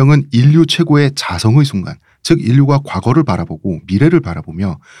 나의 사명은 인류 최고의 자성의 순간, 즉 인류가 과거를 바라보고 미래를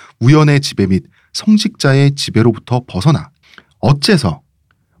바라보며 우연의 지배 및 성직자의 지배로부터 벗어나 어째서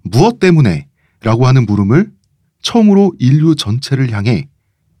무엇 때문에 라고 하는 물음을 처음으로 인류 전체를 향해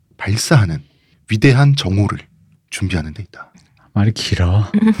발사하는 위대한 정오를 준비하는 데 있다. 말이 길어.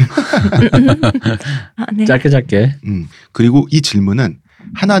 네. 짧게. 그리고 이 질문은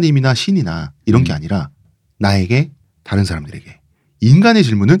하나님이나 신이나 이런 게 아니라 나에게, 다른 사람들에게. 인간의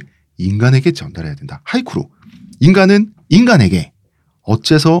질문은 인간에게 전달해야 된다. 하이쿠로. 인간은 인간에게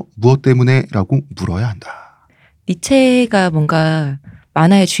어째서 무엇 때문에 라고 물어야 한다. 니체가 뭔가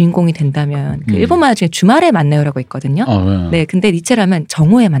만화의 주인공이 된다면 일본 만화 중에 주말에 만나요라고 있거든요. 네, 근데 니체라면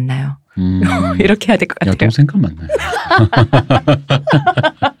정오에 만나요. 이렇게 해야 될 것 같아요. 여동생과 만나요.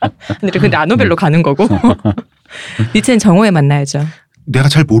 근데 나노벨로 가는 거고 니체는 정오에 만나야죠. 내가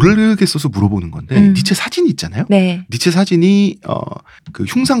잘 모르겠어서 물어보는 건데 니체 사진이 있잖아요. 네. 니체 사진이 그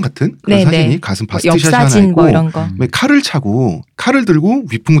흉상 같은 그런 네, 사진이 네. 가슴 바스티샷이 하나 옆사진 있고 뭐 이런 거. 칼을 차고 칼을 들고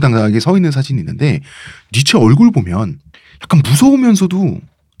위풍당당하게 서 있는 사진이 있는데 니체 얼굴 보면 약간 무서우면서도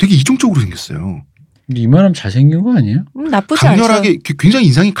되게 이중적으로 생겼어요. 이 말하면 잘생긴 거 아니에요? 나쁘지 강렬하게 않죠. 굉장히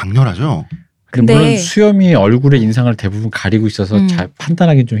인상이 강렬하죠. 근데 물론 수염이 얼굴의 인상을 대부분 가리고 있어서 잘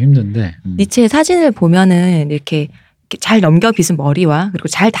판단하기 좀 힘든데 니체의 사진을 보면은 이렇게 잘 넘겨 빗은 머리와 그리고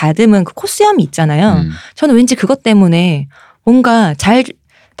잘 다듬은 그 콧수염이 있잖아요. 저는 왠지 그것 때문에 뭔가 잘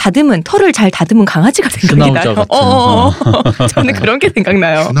다듬은 털을 잘 다듬은 강아지가 생각이 나요. 저는 그런 게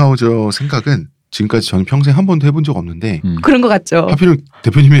생각나요. 슈나우저 생각은 지금까지 저는 평생 한 번도 해본 적 없는데 그런 것 같죠. 하필은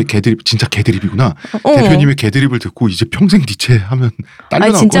대표님의 개드립, 진짜 개드립이구나. 대표님의 개드립을 듣고 이제 평생 니체 하면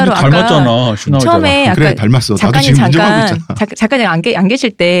딸려나올 진짜로 건데. 닮았잖아. 슈나우저가. 처음에 아까 그래 닮았어. 나도 지금 인정하고 있잖아. 작가님 안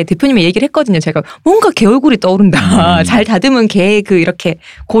계실 때 대표님이 얘기를 했거든요. 제가 뭔가 개 얼굴이 떠오른다. 잘 다듬은 개 이렇게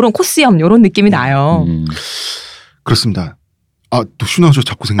그런 콧수염 이런 느낌이 나요. 그렇습니다. 또 슈나우저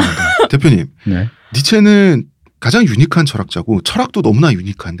자꾸 생각난다. 대표님. 네. 니체는 가장 유니크한 철학자고 철학도 너무나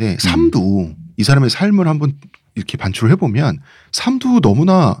유니크한데 삶도 이 사람의 삶을 한번 이렇게 반출을 해보면 삶도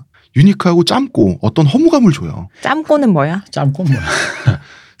너무나 유니크하고 짧고 어떤 허무감을 줘요. 짧고는 뭐야? 짧고 뭐야?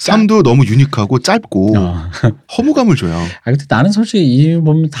 삶도 너무 유니크하고 짧고 허무감을 줘요. 근데 나는 솔직히 이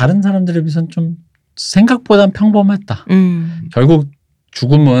보면 다른 사람들에 비해서는 좀 생각보단 평범했다. 결국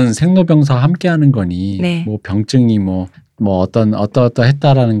죽음은 생로병사와 함께하는 거니 네. 뭐 병증이 뭐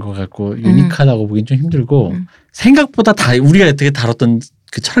어떠했다라는 거 갖고 유니크하다고 보긴 좀 힘들고 생각보다 다 우리가 어떻게 다뤘던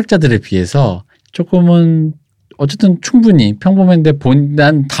그 철학자들에 비해서 조금은 어쨌든 충분히 평범한데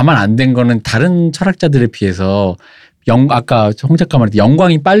난 다만 안 된 거는 다른 철학자들에 비해서 아까 홍 작가 말했듯이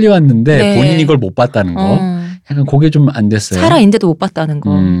영광이 빨리 왔는데 네. 본인이 이걸 못 봤다는 거 약간 그게 좀 안 됐어요. 살아있는데도 못 봤다는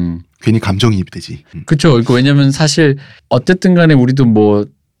거. 괜히 감정이입이 되지. 그렇죠. 왜냐면 사실 어쨌든 간에 우리도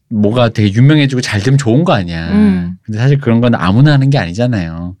뭐가 되게 유명해지고 잘 되면 좋은 거 아니야. 근데 사실 그런 건 아무나 하는 게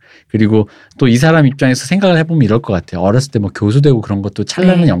아니잖아요. 그리고 또 이 사람 입장에서 생각을 해보면 이럴 것 같아요. 어렸을 때 뭐 교수 되고 그런 것도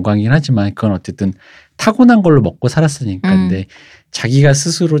찬란한 영광이긴 하지만 그건 어쨌든 타고난 걸로 먹고 살았으니까. 근데 자기가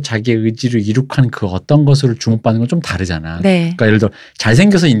스스로 자기의 의지를 이룩한 그 어떤 것을 주목받는 건 좀 다르잖아. 네. 그러니까 예를 들어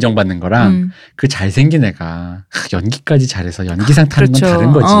잘생겨서 인정받는 거랑 그 잘생긴 애가 연기까지 잘해서 연기상 타는 그렇죠. 건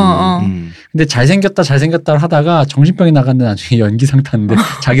다른 거지. 근데 잘생겼다 하다가 정신병이 나갔는데 나중에 연기상 탔는데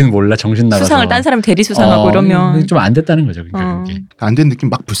자기는 몰라 정신 나가서. 수상을 딴 사람이 대리 수상하고 이러면. 좀 안 됐다는 거죠. 그러니까 그게. 안 된 느낌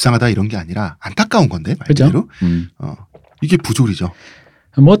막 불쌍하다 이런 게 아니라 안타까운 건데 말 그대로. 이게 부조리죠.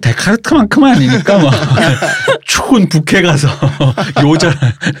 뭐 데카르트만큼은 아니니까 뭐 추운 북해 가서 요절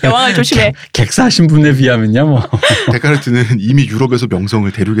여왕을 조심해. 객사하신 분에 비하면요 뭐. 데카르트는 이미 유럽에서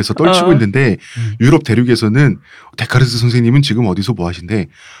명성을 대륙에서 떨치고 있는데 유럽 대륙에서는 데카르트 선생님은 지금 어디서 뭐 하신데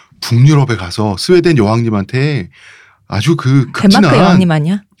북유럽에 가서 스웨덴 여왕님한테 아주 그 극진한 덴마크 여왕님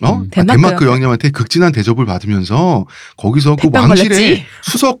아니야? 덴마크 여왕님한테 극진한 대접을 받으면서 거기서 그 왕실의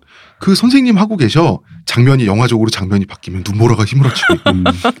수석 그 선생님 하고 계셔. 장면이 영화적으로 장면이 바뀌면 눈보라가 휘몰아치고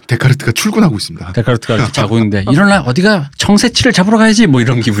데카르트가 출근하고 있습니다. 데카르트가 이렇게 자고 있는데 일어나 어디가 청새치를 잡으러 가야지 뭐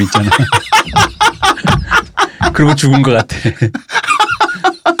이런 기분 있잖아. 그리고 죽은 것 같아.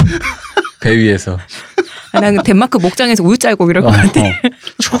 배 위에서. 난 덴마크 목장에서 우유 짤고 이럴 것 같아.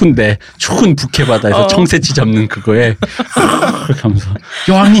 추운 북해 바다에서 청새치 잡는 그거에 그렇게 하면서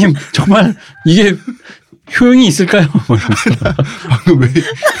여왕님 정말 이게 효용이 있을까요?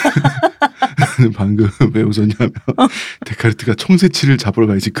 방금 왜 웃었냐면 데카르트가 청새치를 잡으러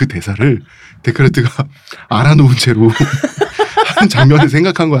가야지 그 대사를 데카르트가 알아놓은 채로 하는 장면을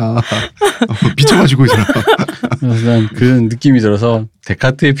생각한 거야. 미쳐가지고 이 사람. 그래서 난 그 느낌이 들어서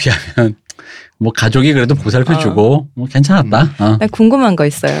데카르트에 비하면 뭐 가족이 그래도 보살펴주고 뭐 괜찮았다. 난 궁금한 거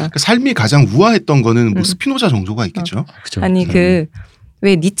있어요. 그러니까 삶이 가장 우아했던 거는 뭐 스피노자 정도가 있겠죠. 그쵸. 아니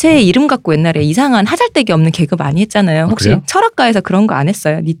왜 니체의 이름 갖고 옛날에 이상한 하잘데기 없는 개그 많이 했잖아요. 혹시 그래요? 철학가에서 그런 거 안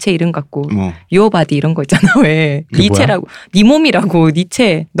했어요? 니체 이름 갖고 유어 바디 이런 거 있잖아. 왜 니체라고 네 몸이라고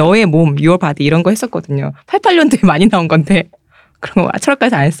니체 너의 몸 유어 바디 이런 거 했었거든요. 88년도에 많이 나온 건데 그런 거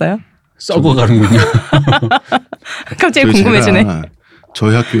철학가에서 안 했어요? 썩어가는군요. 갑자기 궁금해지네.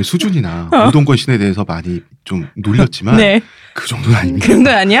 저희 학교의 수준이나 우동권 신에 대해서 많이 좀 놀렸지만 네. 그 정도는 아닙니다. 그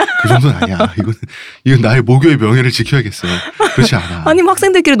정도는 아니야? 그 정도는 아니야. 이건 나의 모교의 명예를 지켜야겠어. 그렇지 않아. 아니 뭐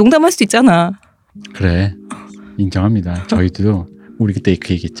학생들끼리 농담할 수도 있잖아. 그래. 인정합니다. 저희도 우리 그때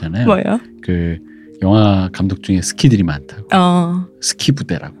그 얘기했잖아요. 뭐요? 그 영화 감독 중에 스키들이 많다고. 스키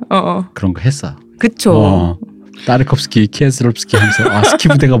부대라고. 그런 거 했어. 그쵸. 따르콥스키, 키에스롭스키 하면서 스키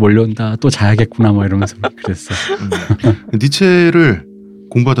부대가 몰려온다. 또 자야겠구나 뭐 이러면서 그랬어. 니체를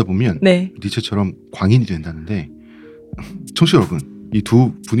공부하다 보면 네. 니체처럼 광인이 된다는데 청취자 여러분 이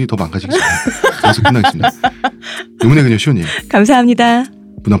두 분이 더 망가지기 전에 여기서 끝나겠습니다. 의문의 그녀 시온님 감사합니다.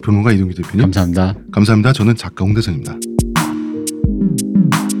 문화평론가 이동규 대표님 감사합니다. 감사합니다. 저는 작가 홍대선입니다.